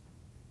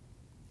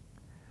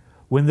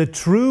 "When the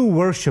true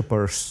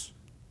worshipers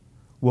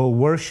will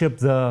worship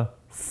the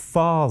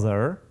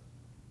Father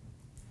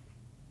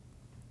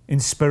in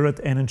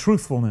spirit and in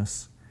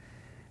truthfulness."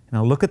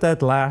 Now look at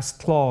that last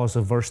clause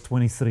of verse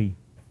 23.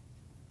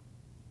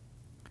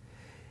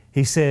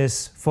 He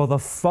says, "For the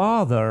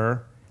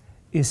Father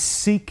is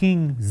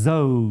seeking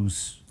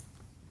those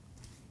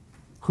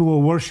who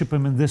will worship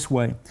Him in this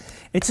way."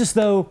 It's as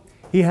though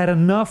He had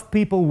enough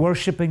people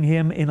worshiping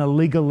Him in a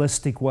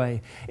legalistic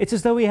way. It's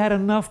as though He had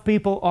enough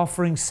people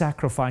offering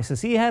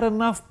sacrifices. He had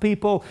enough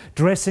people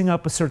dressing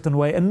up a certain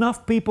way,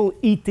 enough people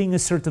eating a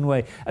certain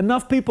way,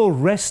 enough people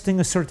resting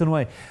a certain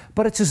way.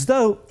 But it's as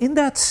though in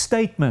that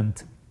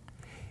statement,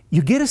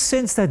 you get a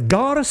sense that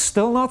God is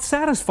still not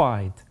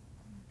satisfied.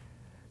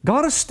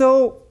 God is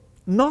still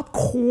not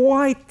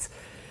quite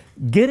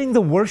getting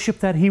the worship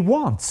that He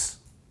wants.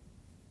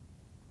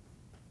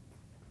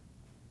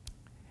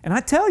 And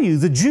I tell you,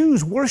 the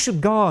Jews worship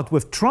God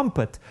with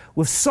trumpet,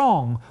 with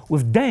song,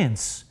 with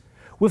dance,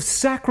 with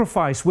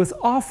sacrifice, with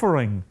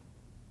offering.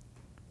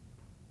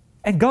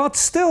 And God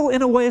still,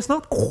 in a way, is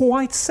not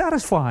quite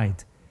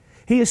satisfied.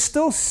 He is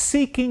still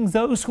seeking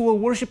those who will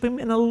worship Him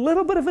in a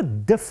little bit of a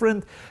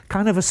different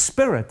kind of a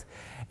spirit.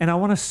 And I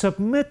want to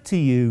submit to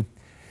you,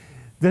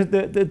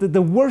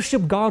 the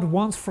worship God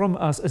wants from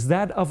us is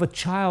that of a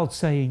child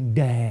saying,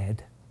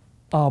 Dad,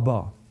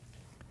 Abba.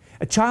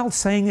 A child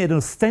saying it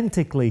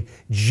authentically,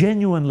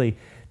 genuinely,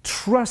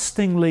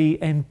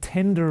 trustingly, and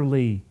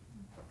tenderly.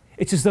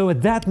 It's as though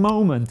at that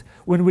moment,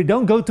 when we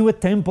don't go to a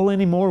temple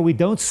anymore, we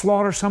don't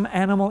slaughter some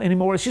animal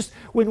anymore, it's just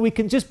when we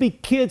can just be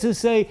kids and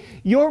say,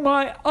 you're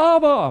my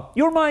Abba,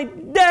 you're my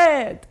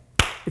Dad.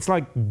 It's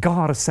like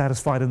God is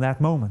satisfied in that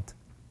moment.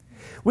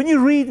 When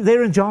you read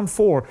there in John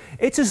 4,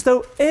 it's as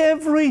though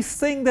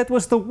everything that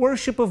was the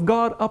worship of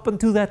God up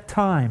until that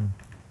time,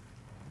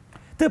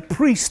 the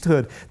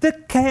priesthood, the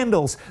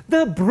candles,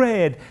 the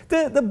bread,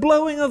 the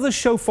blowing of the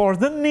shofar,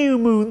 the new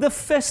moon, the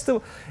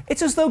festival,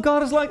 it's as though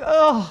God is like,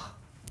 oh,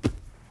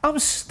 I'm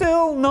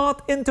still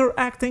not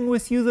interacting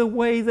with you the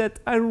way that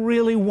I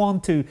really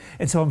want to.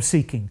 And so I'm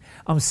seeking.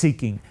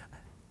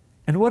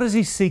 And what is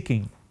He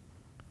seeking?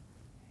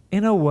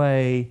 In a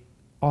way,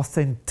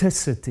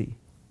 authenticity.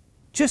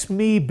 Just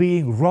me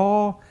being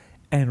raw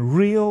and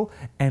real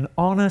and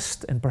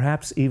honest and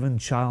perhaps even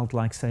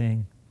childlike,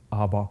 saying,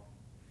 Abba.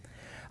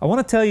 I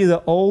want to tell you,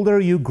 the older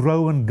you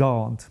grow in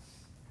God,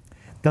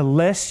 the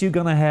less you're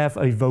going to have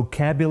a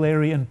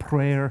vocabulary in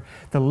prayer,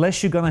 the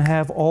less you're going to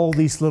have all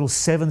these little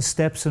 7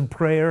 steps in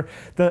prayer.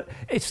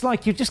 It's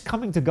like you're just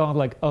coming to God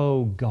like,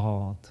 oh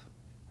God,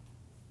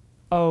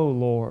 oh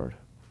Lord.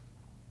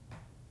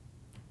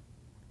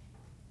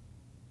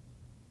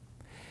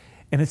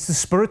 And it's the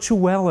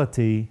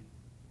spirituality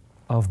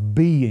of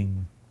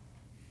being.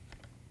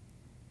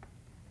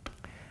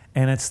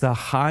 And it's the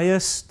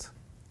highest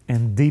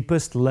and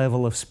deepest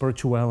level of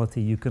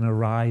spirituality you can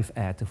arrive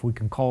at, if we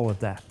can call it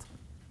that.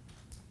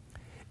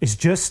 It's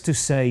just to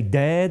say,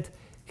 Dad,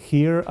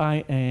 here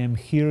I am,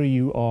 here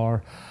you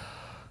are.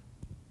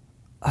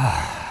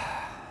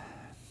 I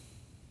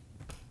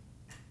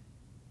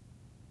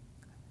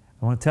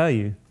want to tell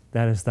you,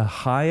 that is the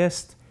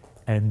highest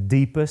and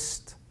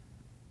deepest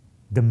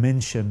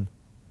dimension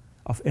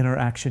of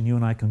interaction you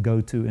and I can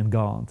go to in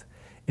God,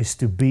 is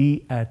to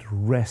be at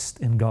rest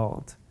in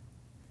God.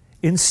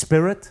 In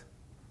spirit,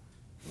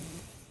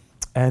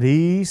 at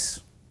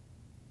ease,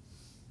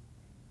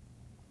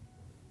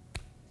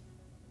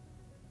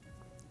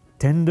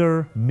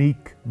 tender,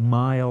 meek,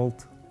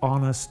 mild,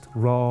 honest,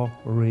 raw,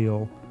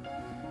 real.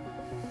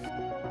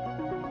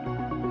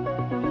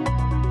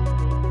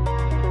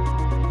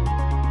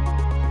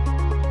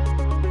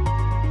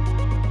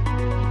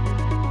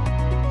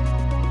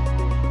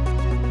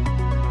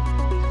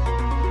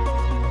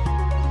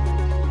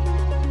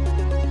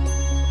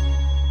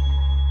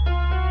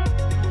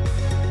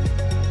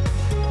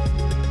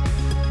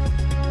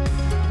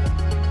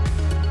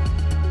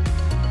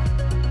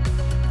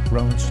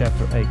 Romans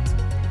chapter 8.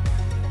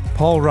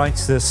 Paul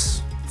writes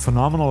this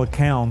phenomenal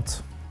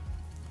account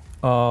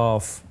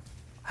of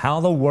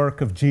how the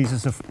work of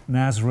Jesus of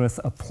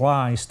Nazareth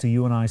applies to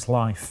you and I's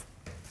life.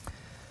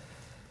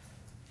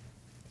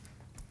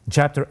 In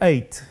chapter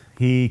 8,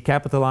 he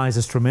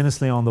capitalizes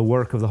tremendously on the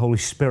work of the Holy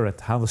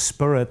Spirit, how the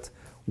Spirit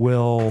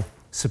will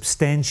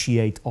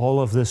substantiate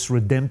all of this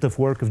redemptive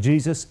work of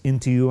Jesus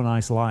into you and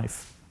I's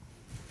life.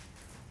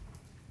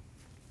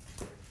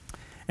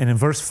 And in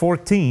verse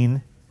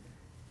 14,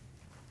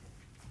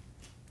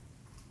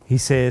 he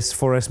says,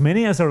 for as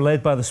many as are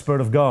led by the Spirit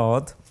of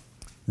God,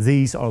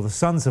 these are the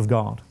sons of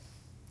God.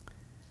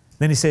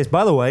 Then he says,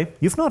 by the way,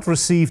 you've not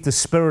received the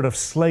spirit of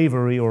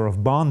slavery or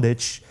of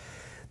bondage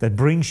that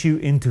brings you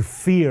into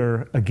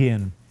fear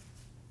again.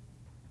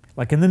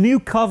 Like in the new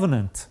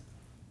covenant,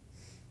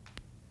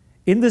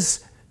 in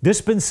this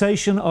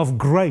dispensation of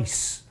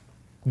grace,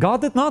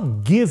 God did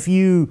not give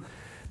you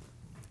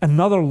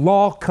another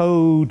law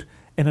code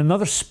and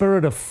another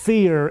spirit of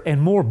fear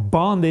and more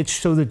bondage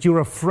so that you're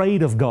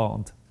afraid of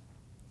God.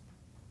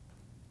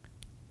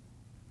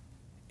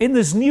 In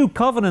this new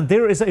covenant,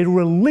 there is a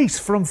release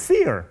from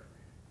fear.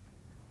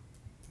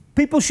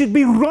 People should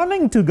be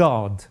running to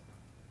God.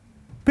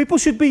 People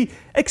should be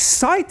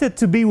excited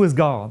to be with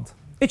God.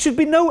 It should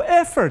be no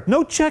effort,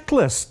 no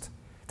checklist.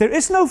 There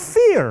is no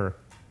fear.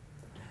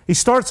 He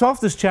starts off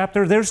this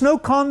chapter, there's no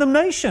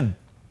condemnation.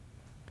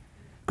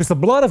 Because the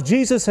blood of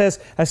Jesus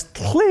has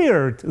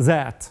cleared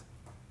that.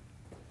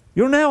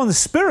 You're now in the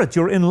Spirit,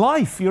 you're in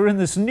life, you're in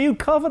this new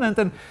covenant,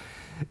 and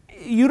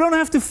you don't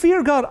have to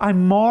fear God. I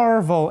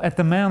marvel at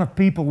the amount of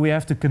people we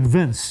have to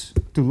convince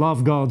to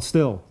love God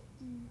still.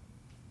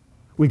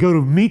 We go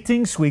to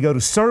meetings, we go to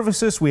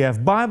services, we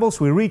have Bibles,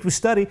 we read, we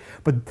study,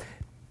 but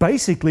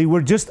basically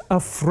we're just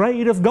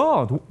afraid of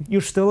God. You're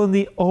still in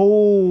the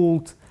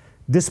old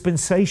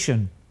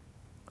dispensation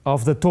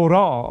of the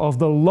Torah, of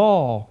the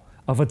law,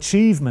 of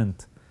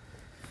achievement.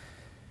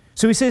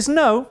 So he says,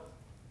 no,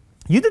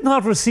 you did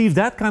not receive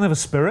that kind of a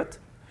spirit.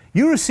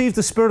 You received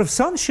the spirit of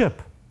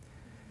sonship.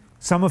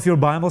 Some of your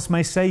Bibles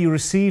may say you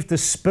received the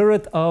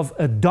spirit of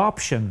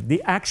adoption.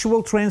 The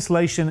actual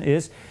translation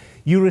is,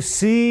 you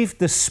received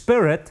the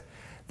Spirit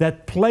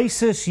that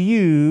places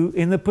you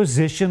in the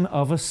position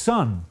of a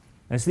son.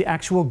 That's the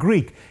actual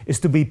Greek, is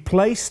to be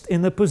placed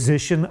in the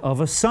position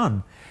of a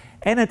son.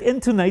 And it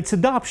intonates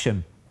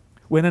adoption.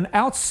 When an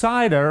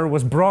outsider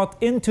was brought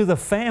into the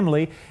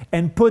family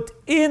and put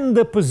in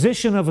the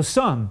position of a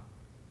son,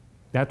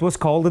 that was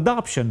called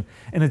adoption.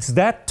 And it's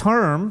that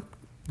term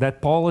that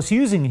Paul is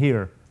using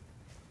here.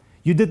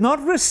 You did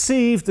not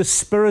receive the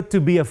Spirit to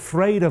be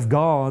afraid of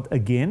God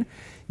again.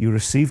 You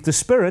received the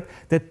Spirit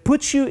that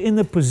puts you in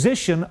the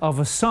position of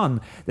a son,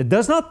 that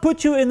does not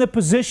put you in the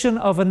position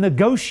of a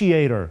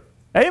negotiator.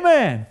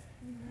 Amen.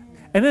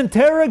 An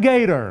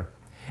interrogator.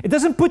 It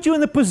doesn't put you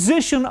in the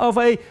position of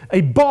a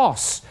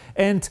boss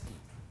and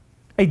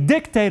a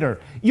dictator.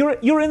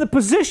 You're in the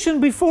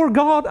position before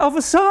God of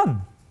a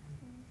son.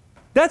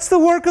 That's the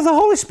work of the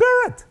Holy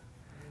Spirit.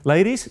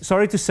 Ladies,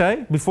 sorry to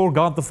say, before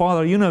God the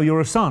Father, you know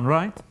you're a son,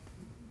 right?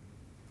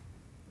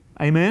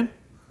 Amen?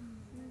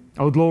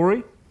 Oh,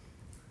 glory.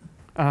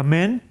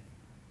 Men,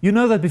 you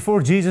know that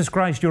before Jesus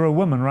Christ you're a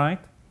woman, right?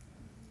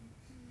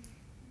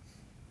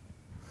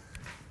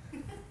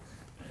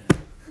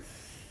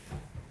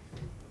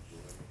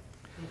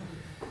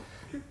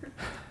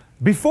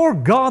 Before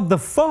God the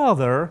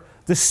Father,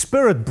 the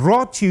Spirit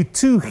brought you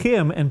to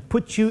Him and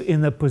put you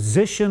in the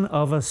position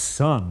of a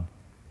son.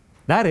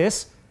 That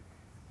is,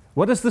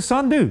 what does the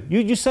Son do?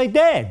 You say,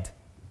 Dad,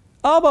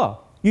 Abba.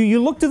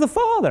 You look to the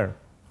Father.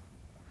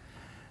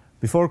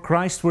 Before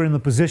Christ, we're in the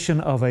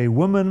position of a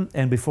woman,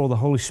 and before the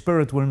Holy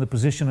Spirit, we're in the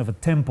position of a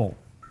temple.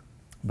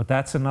 But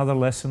that's another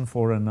lesson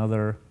for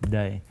another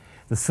day.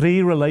 The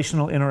three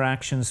relational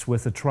interactions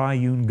with the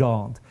triune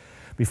God.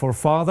 Before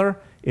Father,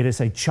 it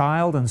is a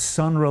child and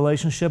son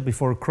relationship.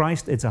 Before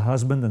Christ, it's a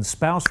husband and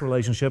spouse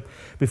relationship.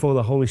 Before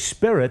the Holy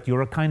Spirit,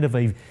 you're a kind of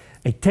a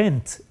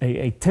tent,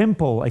 a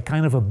temple, a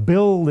kind of a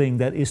building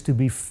that is to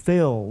be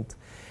filled.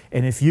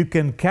 And if you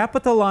can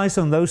capitalize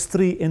on those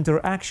three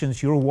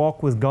interactions, your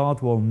walk with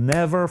God will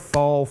never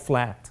fall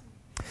flat.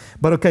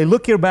 But okay,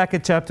 look here back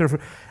at chapter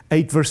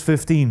 8, verse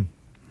 15.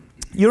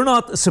 You're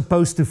not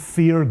supposed to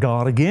fear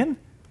God again.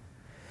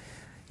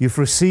 You've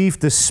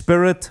received the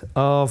spirit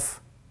of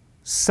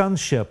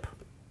sonship,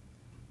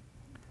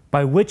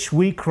 by which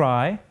we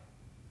cry,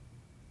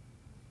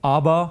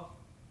 Abba,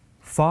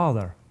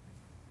 Father.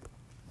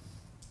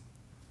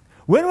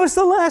 When was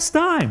the last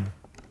time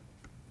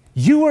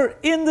you were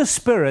in the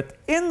Spirit,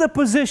 in the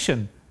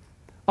position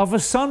of a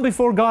son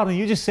before God, and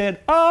you just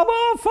said,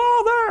 Abba,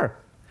 Father?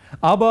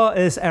 Abba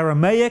is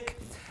Aramaic.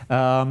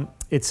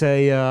 It's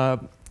a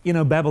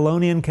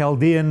Babylonian,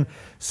 Chaldean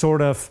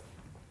sort of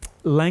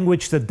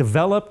language that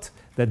developed,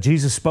 that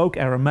Jesus spoke,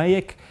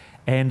 Aramaic.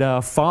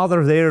 And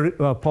Father there,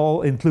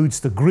 Paul includes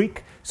the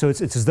Greek. So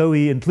it's as though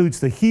he includes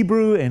the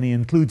Hebrew and he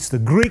includes the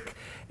Greek.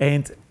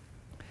 And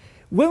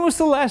when was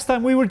the last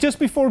time we were just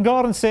before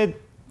God and said,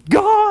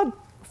 God,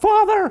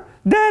 Father,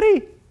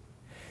 Daddy?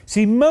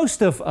 See,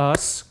 most of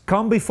us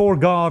come before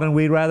God and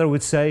we rather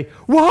would say,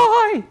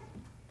 why?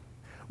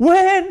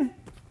 When?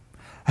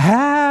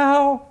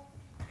 How?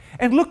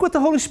 And look what the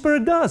Holy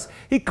Spirit does.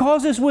 He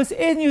causes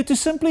within you to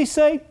simply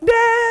say,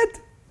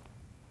 Dad.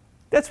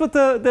 That's what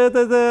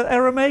the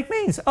Aramaic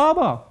means.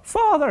 Abba,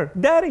 Father,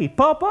 Daddy,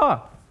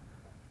 Papa.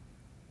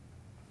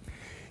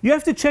 You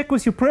have to check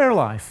with your prayer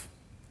life.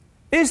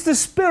 Is the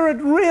Spirit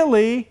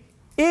really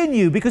in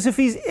you? Because if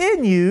He's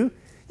in you,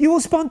 you will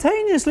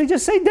spontaneously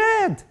just say,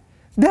 Dad,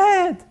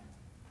 Dad,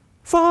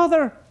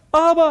 Father,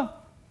 Abba.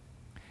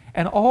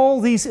 And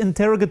all these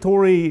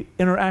interrogatory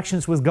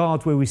interactions with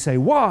God where we say,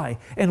 why,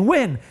 and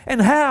when,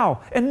 and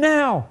how, and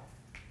now.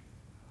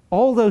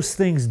 All those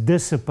things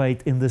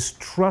dissipate in this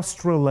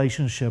trust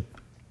relationship.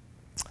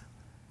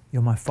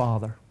 You're my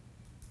Father.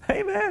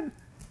 Amen.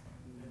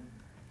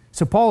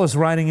 So Paul is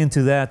writing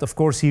into that. Of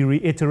course, he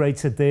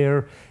reiterates it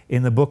there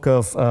in the book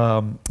of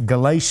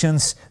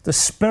Galatians. The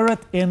Spirit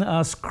in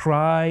us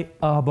cry,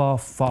 Abba,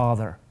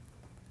 Father.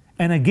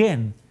 And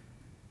again,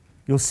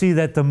 you'll see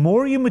that the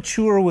more you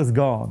mature with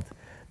God,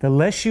 the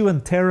less you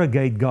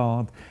interrogate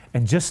God,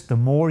 and just the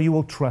more you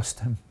will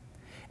trust Him.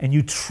 And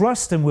you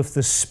trust Him with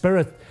the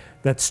Spirit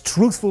that's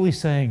truthfully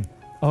saying,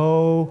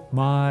 Oh,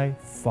 my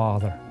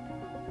Father.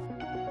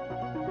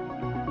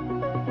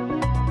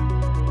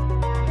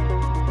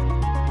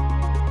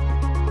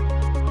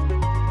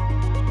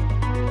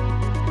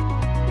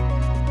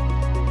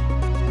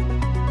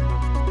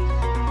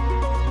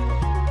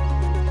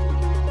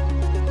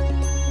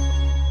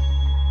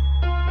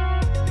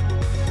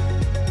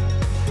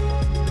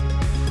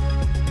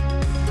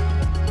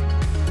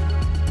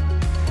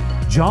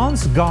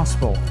 John's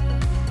Gospel,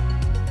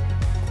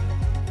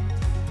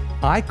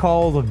 I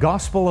call the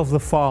Gospel of the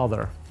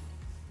Father,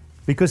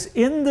 because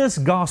in this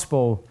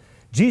Gospel,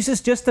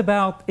 Jesus just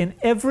about in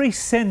every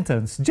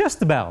sentence,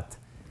 just about,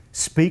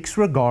 speaks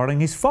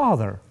regarding His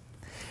Father.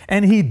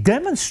 And He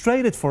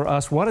demonstrated for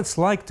us what it's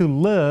like to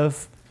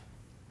live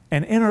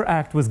and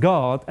interact with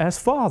God as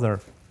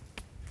Father.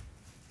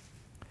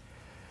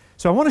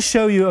 So I want to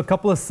show you a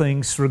couple of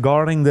things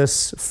regarding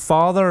this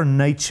Father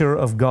nature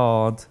of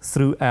God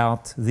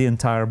throughout the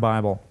entire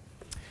Bible.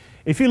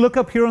 If you look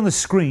up here on the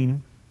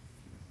screen,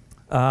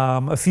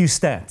 a few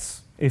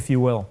stats, if you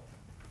will.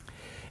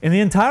 In the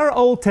entire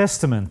Old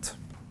Testament,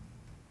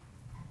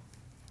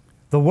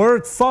 the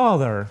word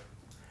Father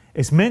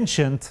is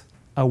mentioned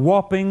a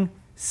whopping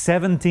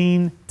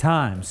 17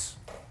 times.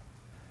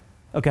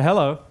 Okay,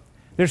 hello.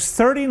 There's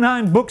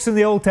 39 books in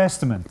the Old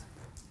Testament.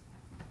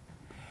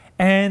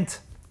 And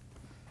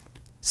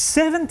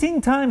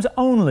 17 times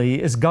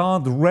only is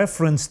God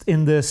referenced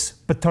in this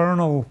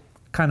paternal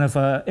kind of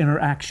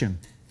interaction.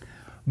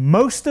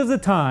 Most of the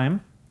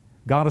time,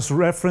 God is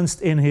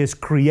referenced in His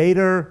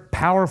creator,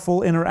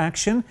 powerful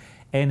interaction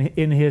and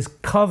in His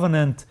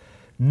covenant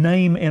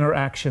name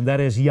interaction. That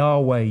is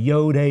Yahweh,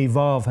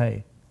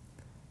 Yod-Heh-Vav-Heh.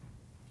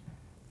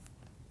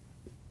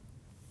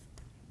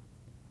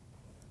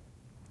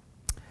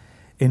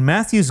 In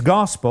Matthew's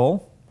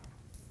Gospel,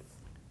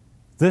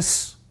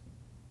 this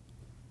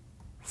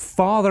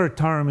Father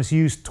term is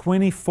used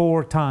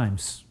 24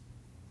 times.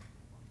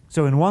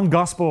 So in one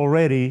Gospel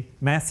already,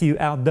 Matthew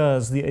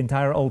outdoes the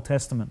entire Old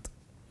Testament.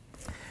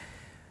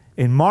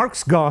 In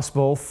Mark's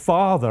Gospel,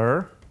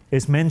 Father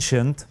is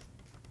mentioned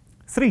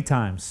 3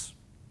 times.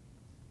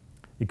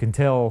 You can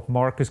tell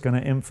Mark is going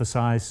to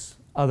emphasize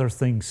other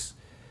things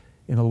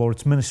in the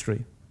Lord's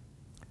ministry.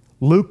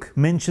 Luke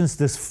mentions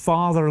this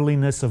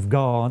fatherliness of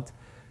God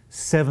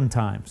 7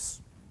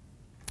 times.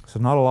 So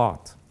not a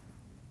lot.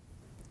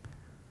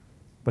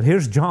 But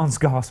here's John's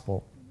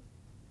Gospel.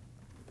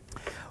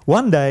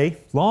 One day,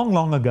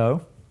 long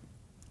ago,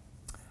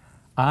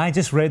 I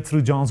just read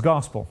through John's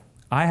Gospel.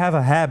 I have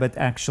a habit,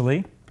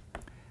 actually.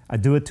 I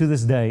do it to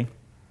this day.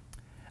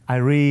 I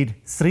read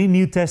 3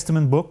 New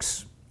Testament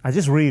books. I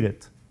just read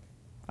it.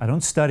 I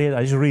don't study it,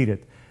 I just read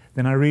it.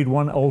 Then I read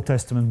 1 Old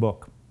Testament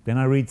book. Then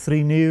I read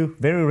 3 new,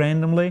 very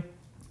randomly,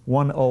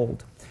 1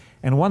 old.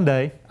 And one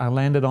day, I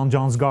landed on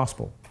John's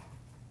Gospel,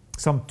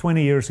 some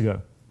 20 years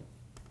ago.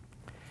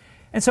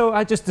 And so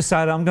I just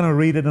decided I'm going to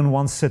read it in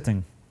one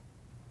sitting.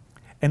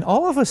 And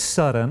all of a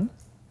sudden,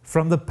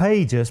 from the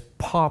pages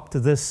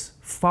popped this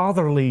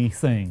fatherly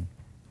thing.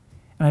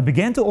 And I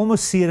began to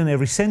almost see it in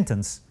every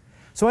sentence.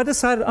 So I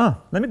decided,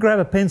 let me grab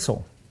a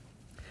pencil.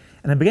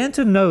 And I began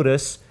to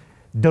notice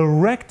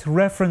direct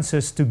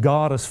references to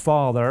God as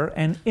Father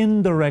and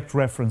indirect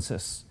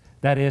references.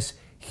 That is,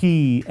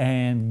 He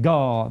and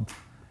God.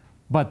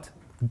 But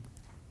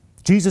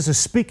Jesus is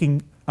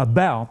speaking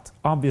about,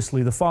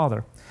 obviously, the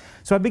Father.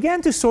 So I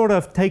began to sort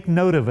of take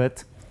note of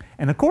it.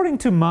 And according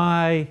to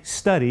my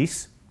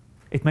studies,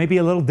 it may be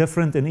a little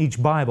different in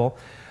each Bible,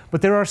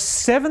 but there are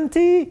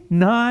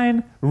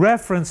 79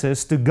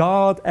 references to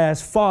God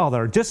as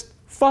Father, just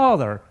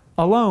Father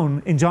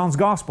alone in John's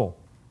Gospel.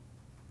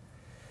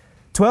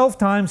 12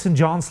 times in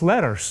John's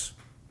letters.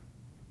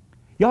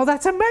 Y'all,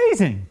 that's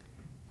amazing.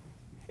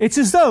 It's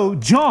as though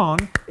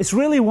John is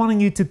really wanting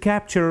you to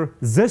capture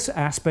this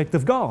aspect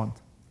of God.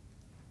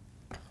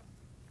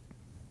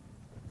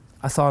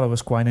 I thought it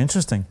was quite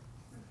interesting.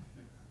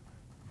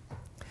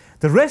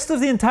 The rest of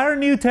the entire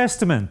New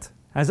Testament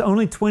has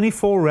only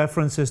 24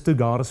 references to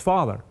God as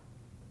Father.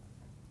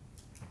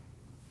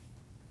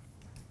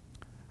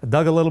 I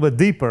dug a little bit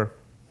deeper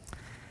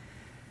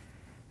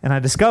and I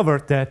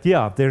discovered that,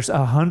 there's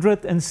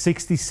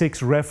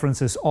 166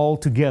 references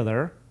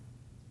altogether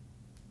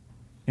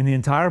in the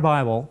entire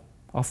Bible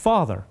of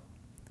Father.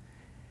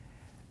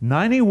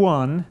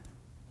 91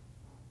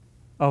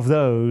 of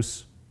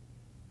those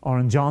are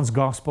in John's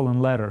Gospel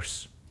and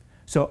letters.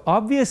 So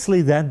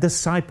obviously that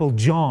disciple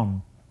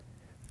John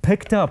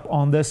picked up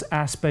on this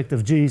aspect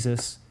of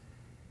Jesus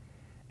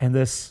and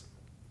this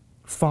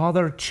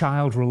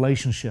father-child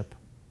relationship,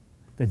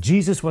 that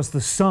Jesus was the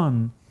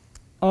son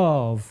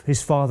of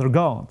his Father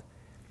God.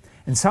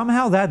 And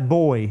somehow that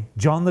boy,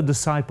 John the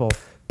disciple,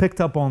 picked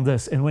up on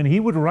this. And when he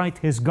would write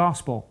his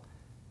gospel,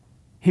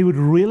 he would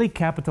really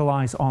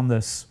capitalize on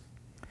this.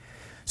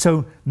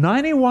 So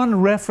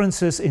 91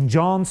 references in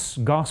John's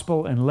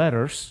gospel and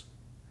letters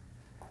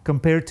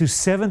compared to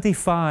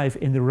 75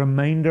 in the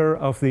remainder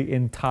of the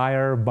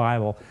entire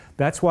Bible.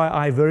 That's why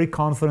I very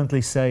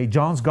confidently say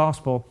John's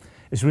gospel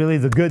is really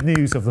the good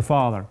news of the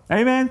Father.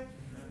 Amen?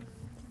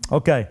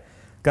 Okay,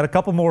 got a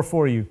couple more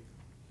for you.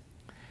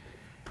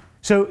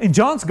 So in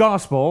John's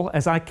Gospel,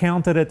 as I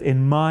counted it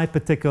in my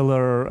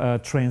particular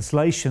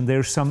translation,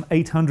 there's some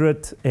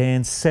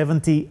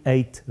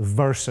 878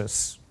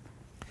 verses.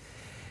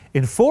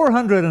 In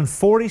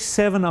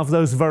 447 of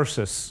those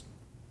verses,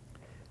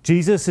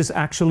 Jesus is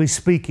actually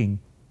speaking.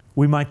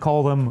 We might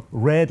call them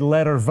red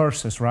letter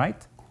verses,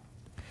 right?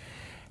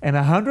 And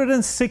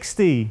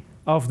 160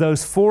 of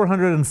those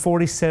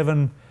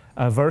 447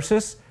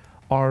 verses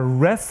are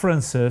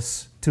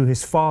references to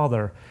His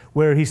Father,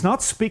 where He's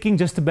not speaking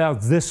just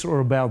about this or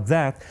about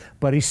that,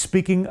 but He's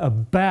speaking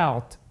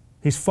about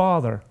His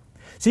Father.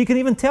 So you can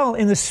even tell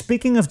in the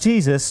speaking of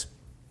Jesus,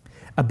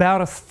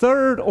 about a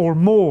third or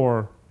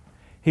more,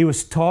 He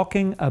was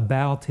talking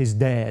about His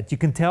dad. You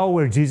can tell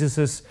where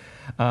Jesus'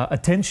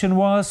 attention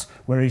was,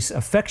 where His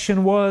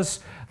affection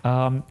was,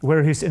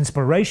 where His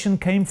inspiration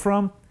came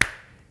from.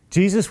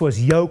 Jesus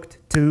was yoked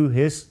to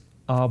His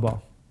Abba.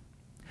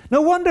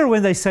 No wonder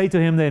when they say to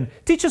Him then,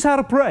 teach us how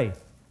to pray.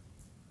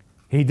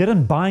 He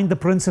didn't bind the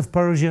prince of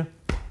Persia.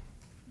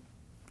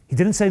 He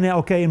didn't say, now,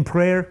 okay, in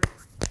prayer,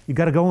 you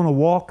got to go on a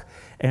walk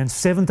and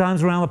 7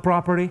 times around the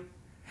property.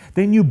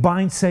 Then you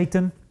bind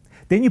Satan.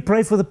 Then you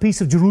pray for the peace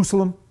of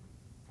Jerusalem.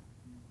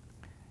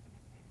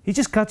 He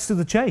just cuts to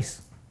the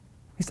chase.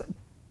 He's like,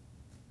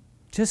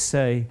 just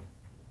say,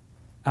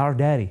 our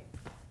Daddy,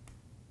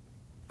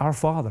 our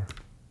Father.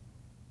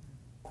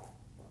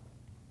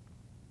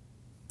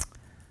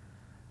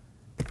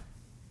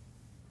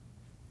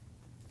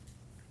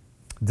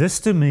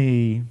 This to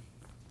me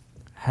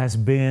has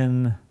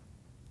been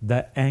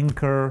the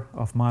anchor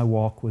of my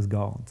walk with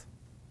God.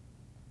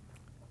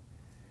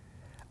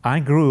 I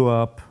grew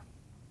up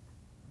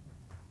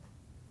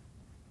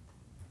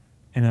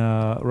in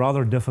a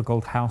rather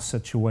difficult house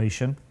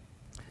situation.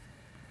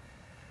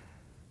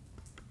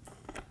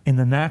 In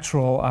the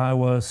natural, I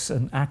was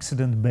an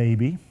accident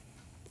baby.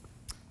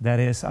 That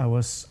is, I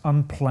was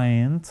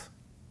unplanned.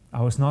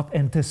 I was not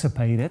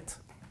anticipated.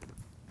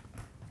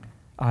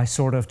 I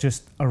sort of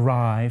just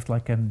arrived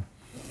like a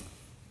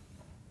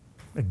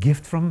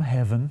gift from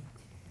heaven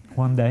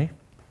one day.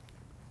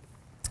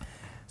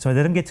 So I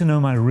didn't get to know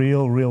my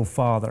real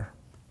father.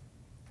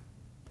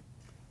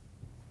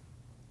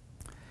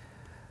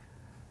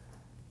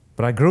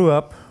 But I grew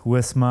up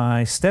with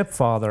my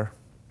stepfather,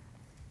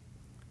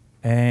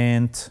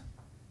 and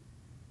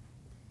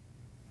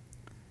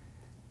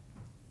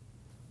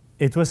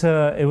it was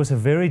a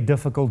very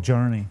difficult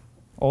journey,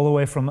 all the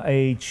way from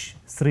age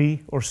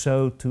 3 or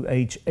so to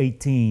age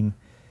 18. It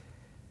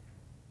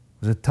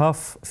was a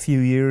tough few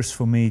years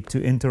for me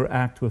to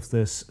interact with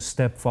this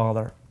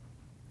stepfather.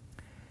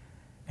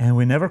 And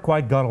we never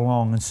quite got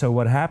along. And so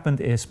what happened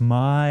is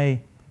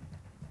my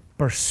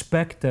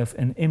perspective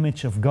and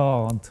image of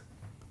God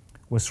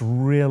was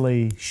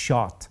really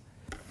shot.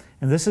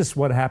 And this is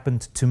what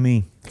happened to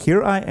me.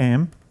 Here I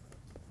am,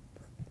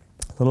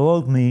 little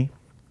old me,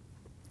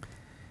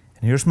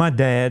 and here's my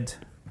dad.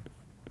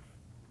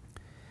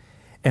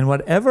 And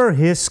whatever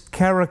his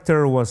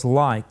character was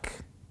like,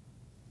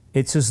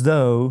 it's as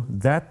though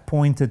that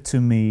pointed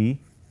to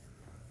me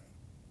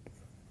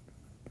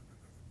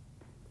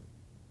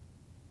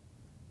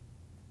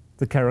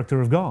the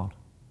character of God.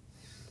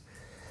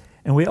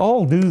 And we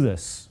all do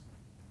this.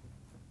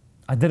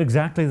 I did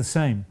exactly the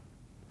same.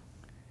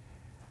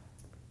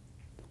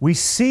 We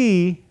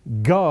see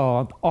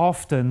God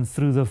often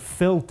through the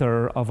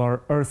filter of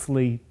our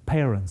earthly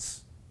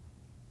parents.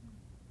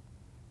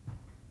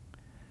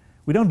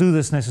 We don't do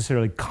this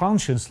necessarily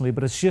consciously,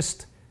 but it's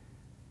just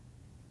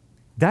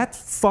that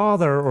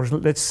father, or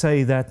let's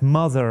say that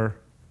mother,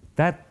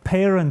 that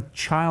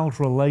parent-child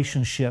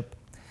relationship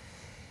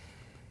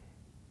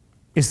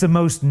is the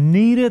most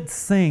needed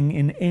thing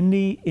in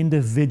any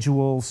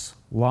individual's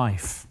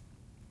life.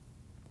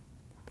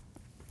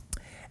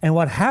 And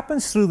what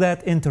happens through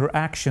that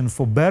interaction,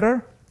 for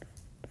better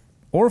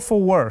or for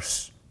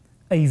worse,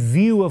 a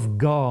view of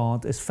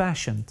God is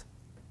fashioned.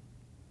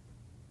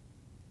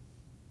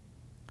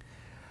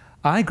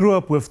 I grew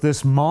up with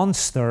this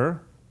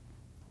monster,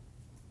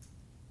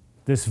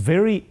 this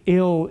very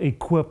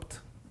ill-equipped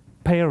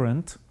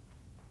parent.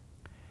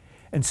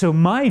 And so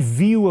my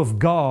view of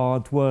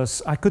God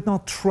was, I could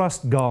not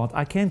trust God.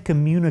 I can't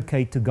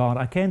communicate to God.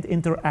 I can't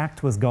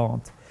interact with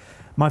God.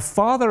 My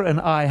father and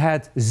I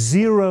had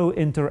zero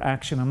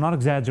interaction. I'm not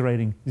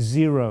exaggerating,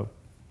 zero.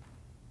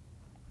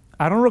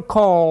 I don't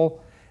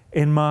recall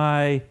in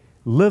my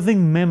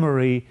living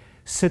memory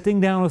sitting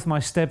down with my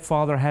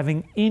stepfather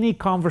having any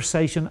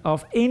conversation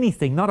of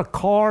anything. Not a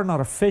car, not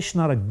a fish,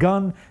 not a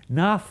gun,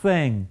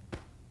 nothing.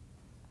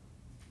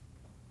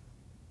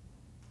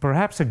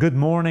 Perhaps a good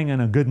morning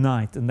and a good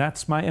night, and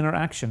that's my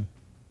interaction.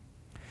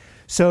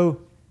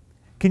 So,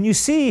 can you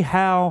see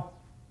how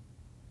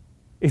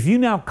if you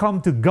now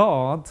come to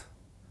God,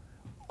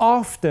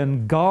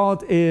 often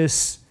God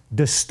is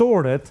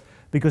distorted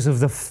because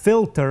of the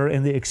filter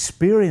and the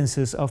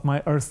experiences of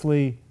my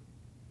earthly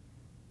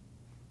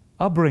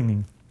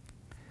upbringing.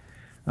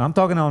 Now, I'm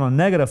talking on a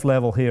negative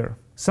level here.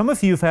 Some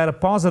of you have had a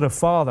positive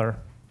father.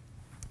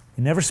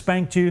 He never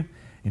spanked you.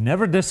 He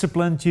never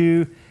disciplined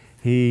you.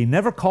 He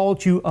never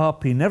called you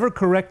up. He never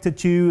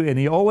corrected you. And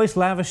He always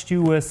lavished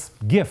you with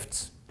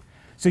gifts.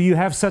 So you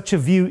have such a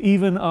view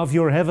even of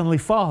your Heavenly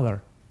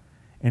Father.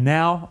 And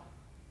now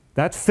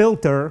that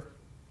filter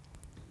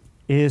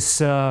is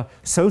so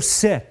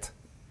set.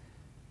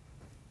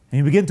 And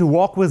you begin to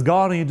walk with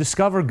God and you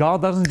discover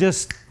God doesn't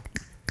just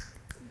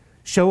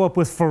show up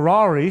with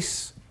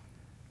Ferraris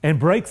and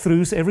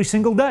breakthroughs every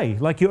single day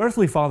like your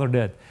earthly father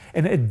did.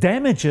 And it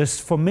damages,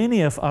 for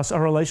many of us,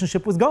 our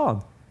relationship with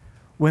God.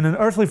 When an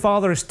earthly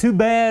father is too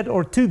bad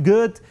or too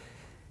good,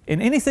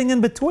 and anything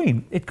in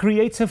between, it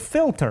creates a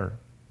filter.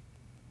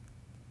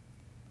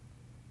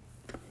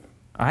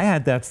 I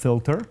had that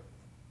filter.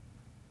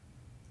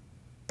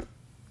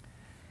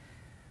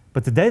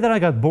 But the day that I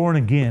got born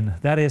again,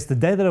 that is, the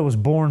day that I was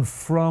born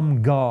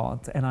from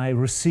God and I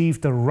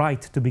received the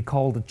right to be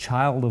called a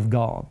child of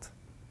God,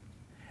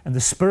 and the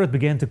Spirit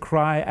began to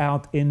cry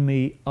out in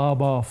me,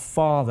 Abba,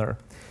 Father.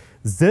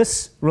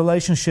 This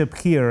relationship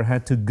here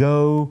had to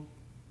go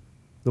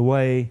the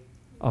way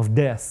of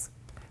death.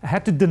 I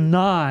had to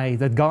deny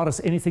that God is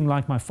anything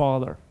like my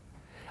Father.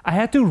 I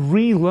had to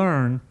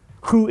relearn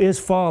who is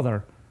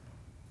Father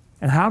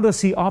and how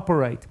does He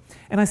operate.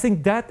 And I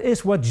think that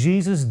is what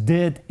Jesus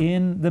did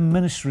in the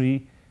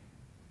ministry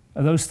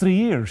of those 3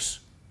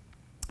 years.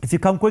 If you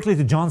come quickly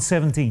to John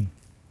 17,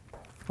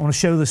 I want to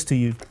show this to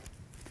you.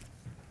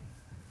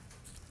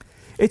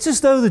 It's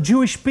as though the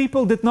Jewish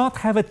people did not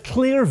have a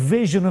clear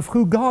vision of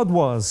who God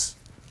was,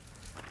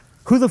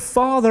 who the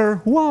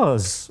Father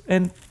was.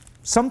 And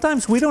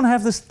sometimes we don't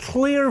have this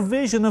clear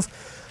vision of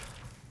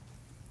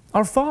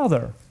our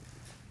Father.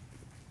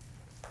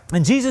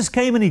 And Jesus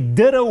came and He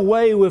did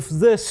away with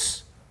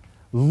this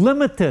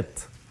limited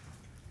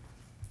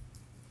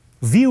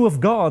view of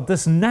God,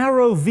 this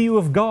narrow view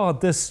of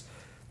God, this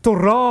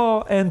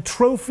Torah and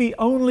trophy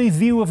only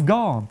view of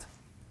God.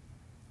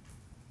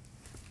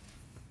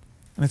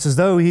 And it's as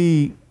though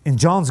He, in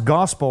John's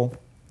Gospel,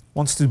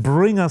 wants to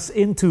bring us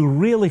into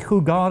really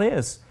who God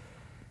is.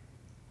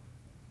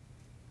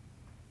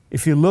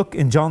 If you look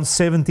in John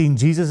 17,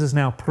 Jesus is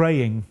now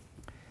praying.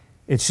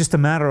 It's just a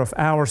matter of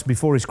hours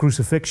before His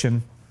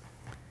crucifixion.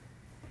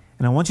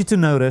 And I want you to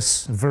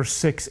notice verse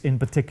 6 in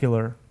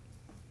particular.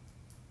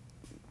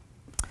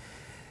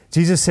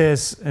 Jesus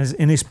says, as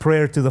in His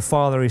prayer to the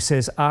Father, He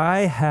says, I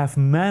have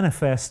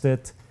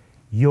manifested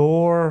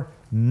your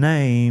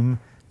name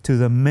to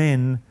the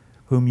men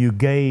whom you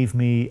gave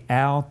me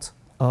out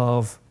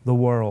of the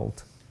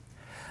world.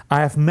 I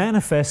have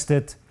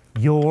manifested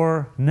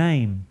your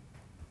name.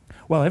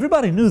 Well,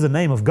 everybody knew the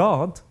name of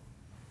God.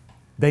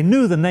 They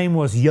knew the name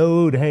was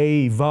Yod,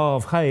 He,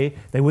 Vav, He.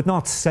 They would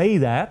not say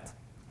that.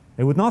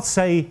 They would not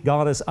say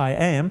God is I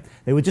am.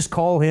 They would just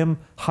call Him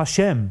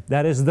Hashem.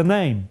 That is the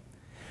name.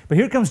 But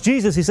here comes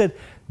Jesus. He said,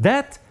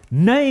 that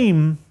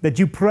name that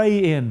you pray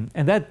in,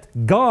 and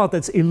that God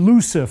that's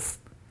elusive,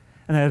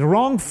 and that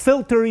wrong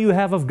filter you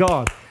have of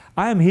God,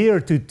 I am here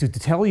to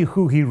tell you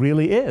who He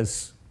really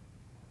is.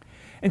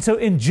 And so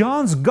in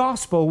John's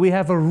Gospel, we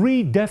have a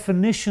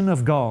redefinition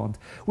of God.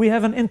 We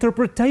have an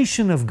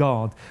interpretation of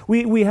God.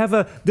 We have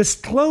a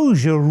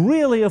disclosure,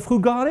 really, of who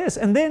God is.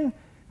 And then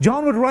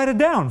John would write it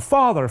down.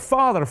 Father,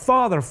 Father,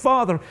 Father,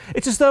 Father.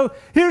 It's as though,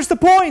 here's the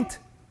point.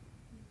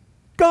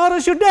 God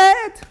is your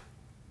dad.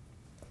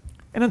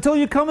 And until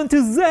you come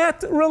into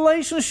that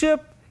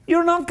relationship,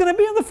 you're not going to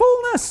be in the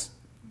fullness.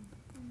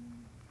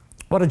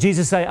 What did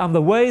Jesus say? I'm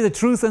the way, the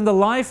truth, and the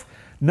life.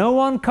 No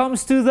one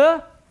comes to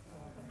the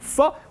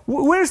Father.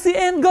 Where's the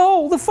end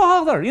goal? The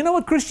Father. You know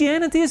what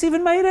Christianity has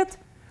even made it?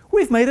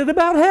 We've made it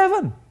about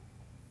heaven.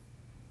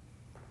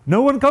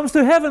 No one comes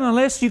to heaven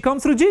unless you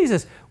come through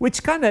Jesus,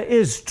 which kind of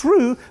is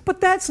true,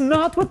 but that's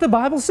not what the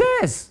Bible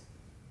says.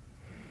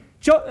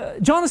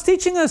 John is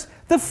teaching us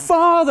the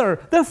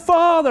Father, the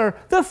Father,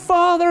 the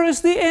Father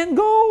is the end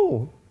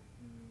goal.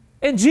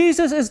 And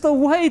Jesus is the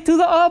way to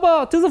the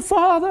Abba, to the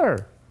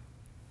Father.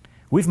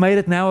 We've made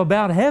it now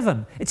about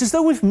heaven. It's as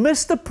though we've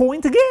missed the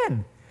point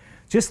again.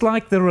 Just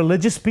like the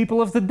religious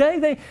people of the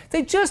day,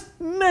 they just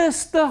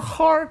missed the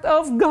heart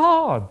of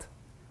God.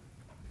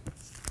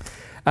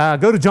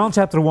 Go to John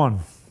chapter 1.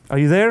 Are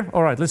you there?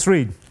 All right, let's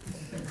read.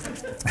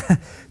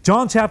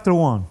 John chapter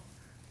 1,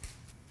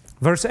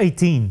 verse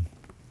 18.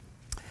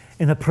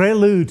 In a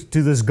prelude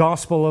to this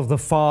gospel of the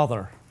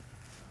Father,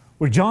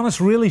 where John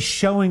is really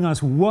showing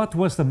us what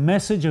was the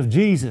message of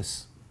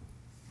Jesus.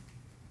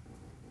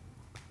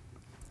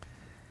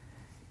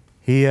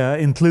 He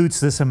includes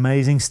this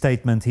amazing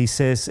statement. He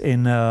says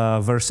in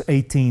verse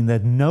 18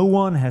 that no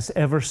one has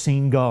ever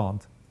seen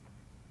God.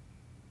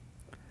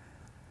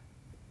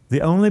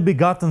 The only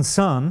begotten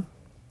Son,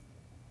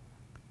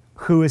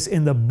 who is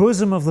in the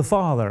bosom of the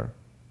Father,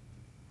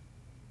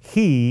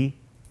 He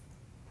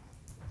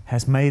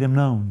has made Him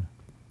known.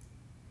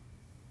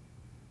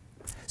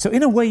 So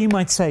in a way you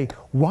might say,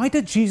 why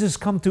did Jesus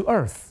come to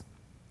earth?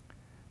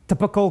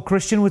 Typical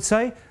Christian would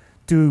say,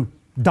 to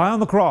die on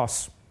the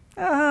cross.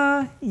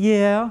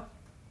 Yeah.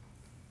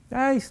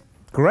 Nice.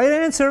 Great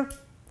answer.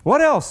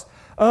 What else?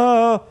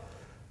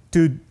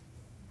 To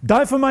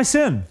die for my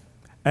sin.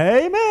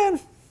 Amen.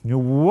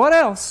 What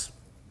else?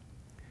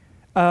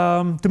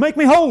 To make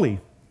me holy.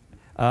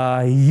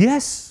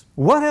 Yes.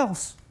 What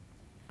else?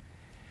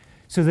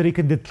 So that He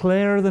can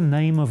declare the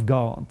name of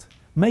God.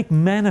 Make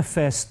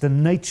manifest the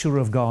nature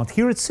of God.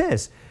 Here it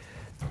says,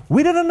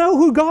 we didn't know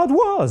who God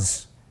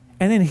was.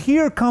 And then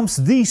here comes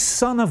the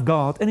Son of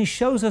God, and He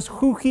shows us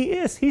who He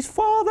is. He's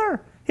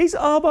Father. He's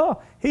Abba.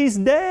 He's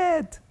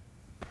Dad.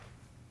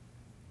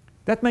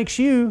 That makes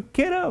you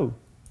kiddo,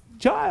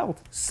 child,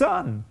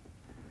 son.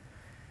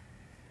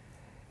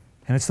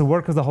 And it's the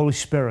work of the Holy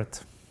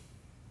Spirit.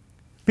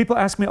 People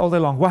ask me all day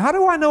long, well, how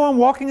do I know I'm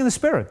walking in the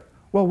Spirit?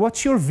 Well,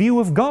 what's your view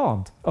of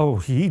God? Oh,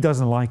 He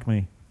doesn't like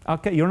me.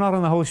 Okay, you're not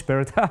in the Holy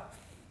Spirit. Well,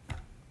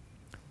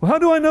 how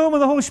do I know I'm in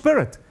the Holy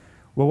Spirit?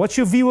 Well, what's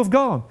your view of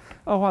God?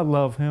 Oh, I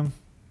love Him.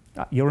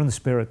 You're in the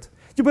Spirit.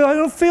 But I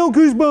don't feel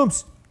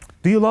goosebumps.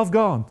 Do you love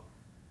God?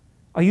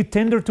 Are you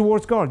tender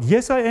towards God?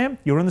 Yes, I am.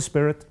 You're in the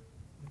Spirit.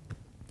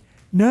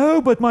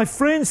 No, but my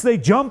friends, they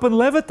jump and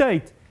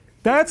levitate.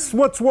 That's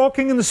what's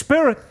walking in the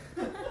Spirit.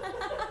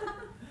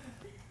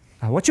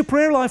 What's your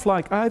prayer life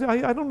like? I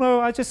don't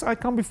know. I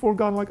come before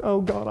God like,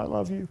 oh God, I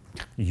love you.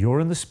 You're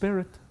in the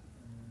Spirit.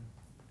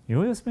 You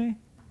with me?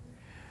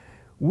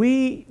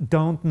 We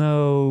don't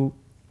know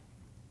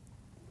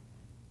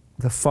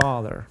the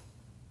Father.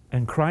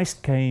 And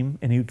Christ came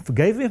and He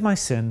forgave me of my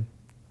sin.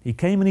 He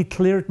came and He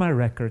cleared my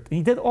record. And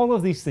He did all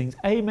of these things.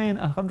 Amen,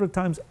 100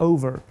 times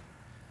over.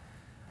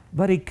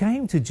 But He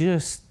came to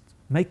just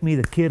make me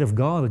the kid of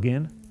God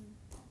again.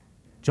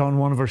 John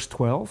 1 verse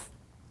 12.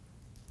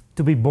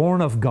 To be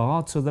born of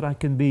God so that I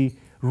can be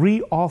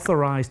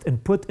reauthorized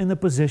and put in the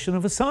position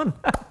of a son.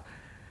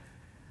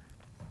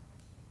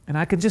 And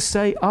I can just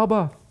say,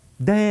 Abba,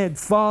 Dad,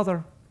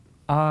 Father,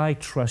 I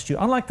trust you.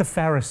 Unlike the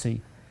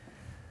Pharisee,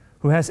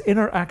 who has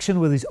interaction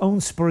with his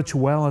own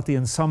spirituality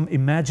and some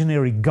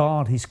imaginary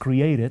God he's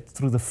created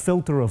through the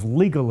filter of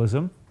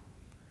legalism,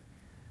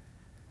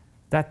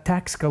 that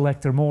tax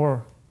collector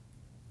more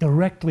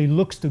directly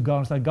looks to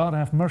God. It's like, God,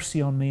 have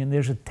mercy on me, and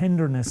there's a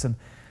tenderness. And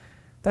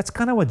that's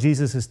kind of what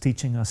Jesus is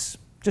teaching us.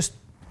 Just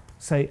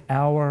say,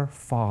 our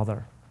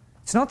Father.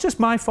 It's not just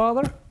my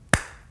Father,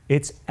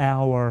 it's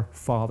our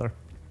Father.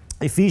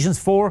 Ephesians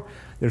 4,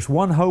 there's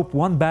one hope,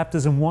 one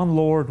baptism, one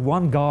Lord,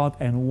 one God,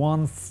 and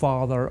one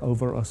Father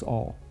over us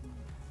all.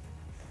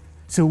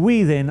 So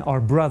we then are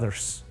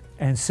brothers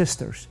and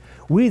sisters.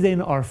 We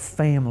then are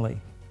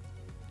family.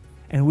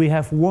 And we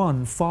have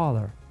one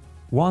Father,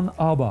 one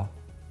Abba.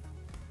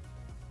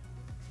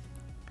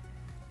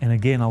 And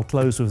again, I'll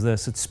close with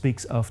this. It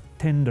speaks of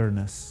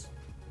tenderness.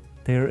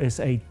 There is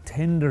a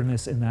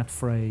tenderness in that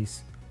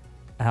phrase,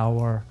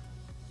 our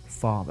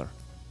Father.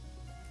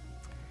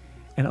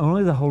 And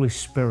only the Holy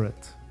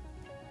Spirit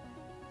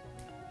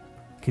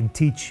can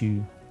teach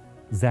you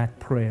that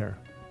prayer.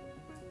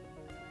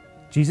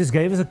 Jesus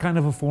gave us a kind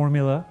of a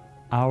formula,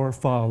 our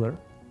Father.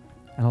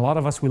 And a lot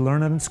of us, we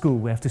learn it in school.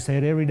 We have to say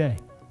it every day,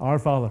 our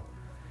Father.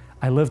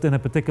 I lived in a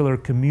particular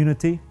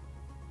community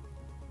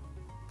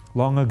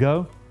long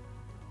ago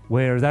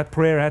where that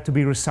prayer had to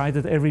be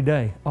recited every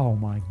day. Oh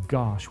my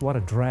gosh, what a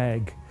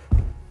drag.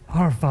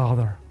 Our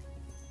Father.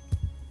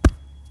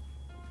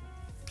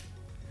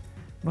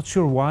 Not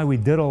sure why we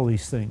did all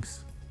these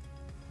things.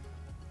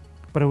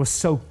 But it was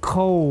so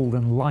cold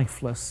and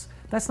lifeless.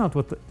 That's not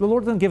what the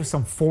Lord didn't give us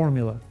some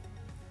formula.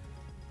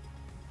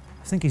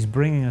 I think He's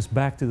bringing us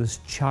back to this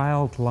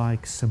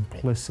childlike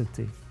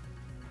simplicity.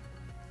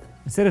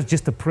 Instead of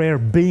just a prayer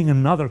being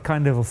another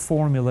kind of a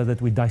formula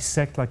that we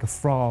dissect like a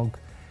frog,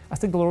 I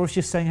think the Lord was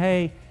just saying,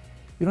 hey,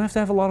 you don't have to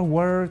have a lot of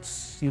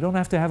words. You don't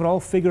have to have it all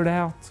figured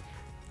out.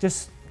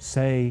 Just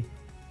say,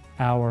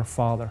 our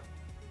Father.